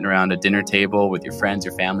whether you're sitting around a dinner table with your friends,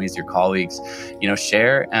 your families, your colleagues,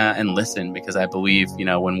 share and listen, because I believe,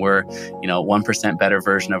 when we're, 1% better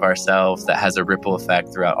version of ourselves, that has a ripple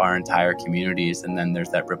effect throughout our entire communities. And then there's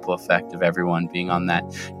that ripple effect of everyone being on that,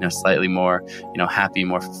 slightly more, happy,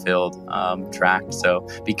 more fulfilled track. So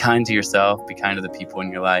be kind to yourself, be kind to the people in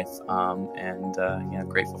your life, and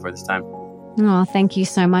grateful for this time. Oh, thank you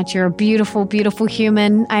so much. You're a beautiful, beautiful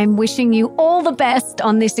human. I'm wishing you all the best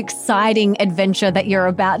on this exciting adventure that you're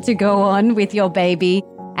about to go on with your baby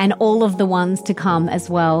and all of the ones to come as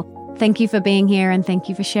well. Thank you for being here and thank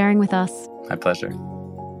you for sharing with us. My pleasure.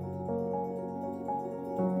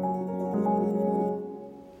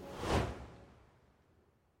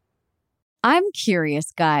 I'm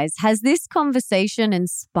curious, guys, has this conversation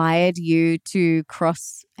inspired you to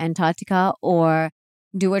cross Antarctica or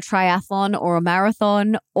do a triathlon or a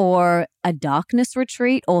marathon or a darkness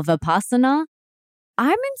retreat or Vipassana?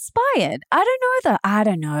 I'm inspired. I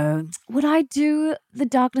don't know. Would I do the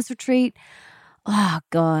darkness retreat? Oh,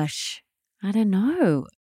 gosh. I don't know.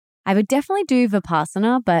 I would definitely do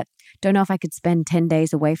Vipassana, but don't know if I could spend 10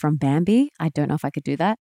 days away from Bambi. I don't know if I could do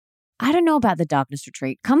that. I don't know about the darkness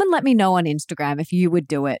retreat. Come and let me know on Instagram if you would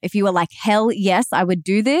do it. If you were like, hell yes, I would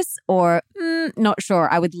do this, or not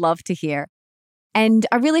sure. I would love to hear. And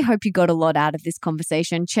I really hope you got a lot out of this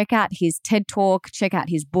conversation. Check out his TED Talk. Check out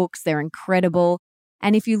his books. They're incredible.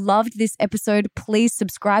 And if you loved this episode, please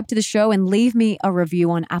subscribe to the show and leave me a review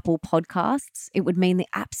on Apple Podcasts. It would mean the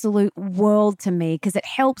absolute world to me because it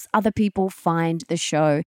helps other people find the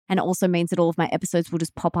show. And it also means that all of my episodes will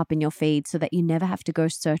just pop up in your feed so that you never have to go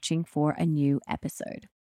searching for a new episode.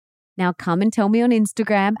 Now come and tell me on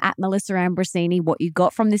Instagram at Melissa Ambrosini what you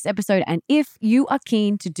got from this episode and if you are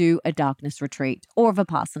keen to do a darkness retreat or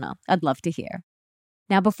Vipassana. I'd love to hear.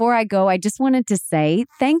 Now, before I go, I just wanted to say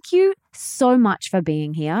thank you so much for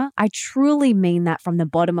being here. I truly mean that from the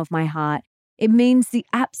bottom of my heart. It means the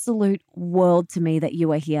absolute world to me that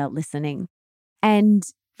you are here listening and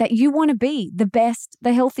that you want to be the best,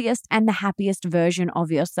 the healthiest, and the happiest version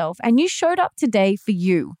of yourself. And you showed up today for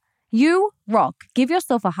you. You rock. Give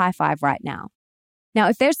yourself a high five right now. Now,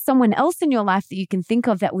 if there's someone else in your life that you can think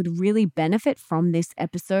of that would really benefit from this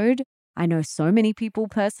episode, I know so many people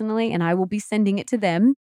personally, and I will be sending it to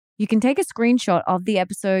them. You can take a screenshot of the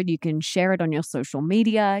episode. You can share it on your social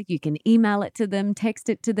media. You can email it to them, text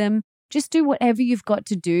it to them. Just do whatever you've got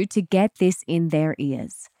to do to get this in their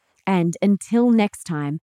ears. And until next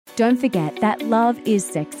time, don't forget that love is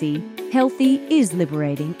sexy, healthy is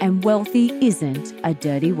liberating, and wealthy isn't a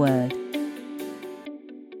dirty word.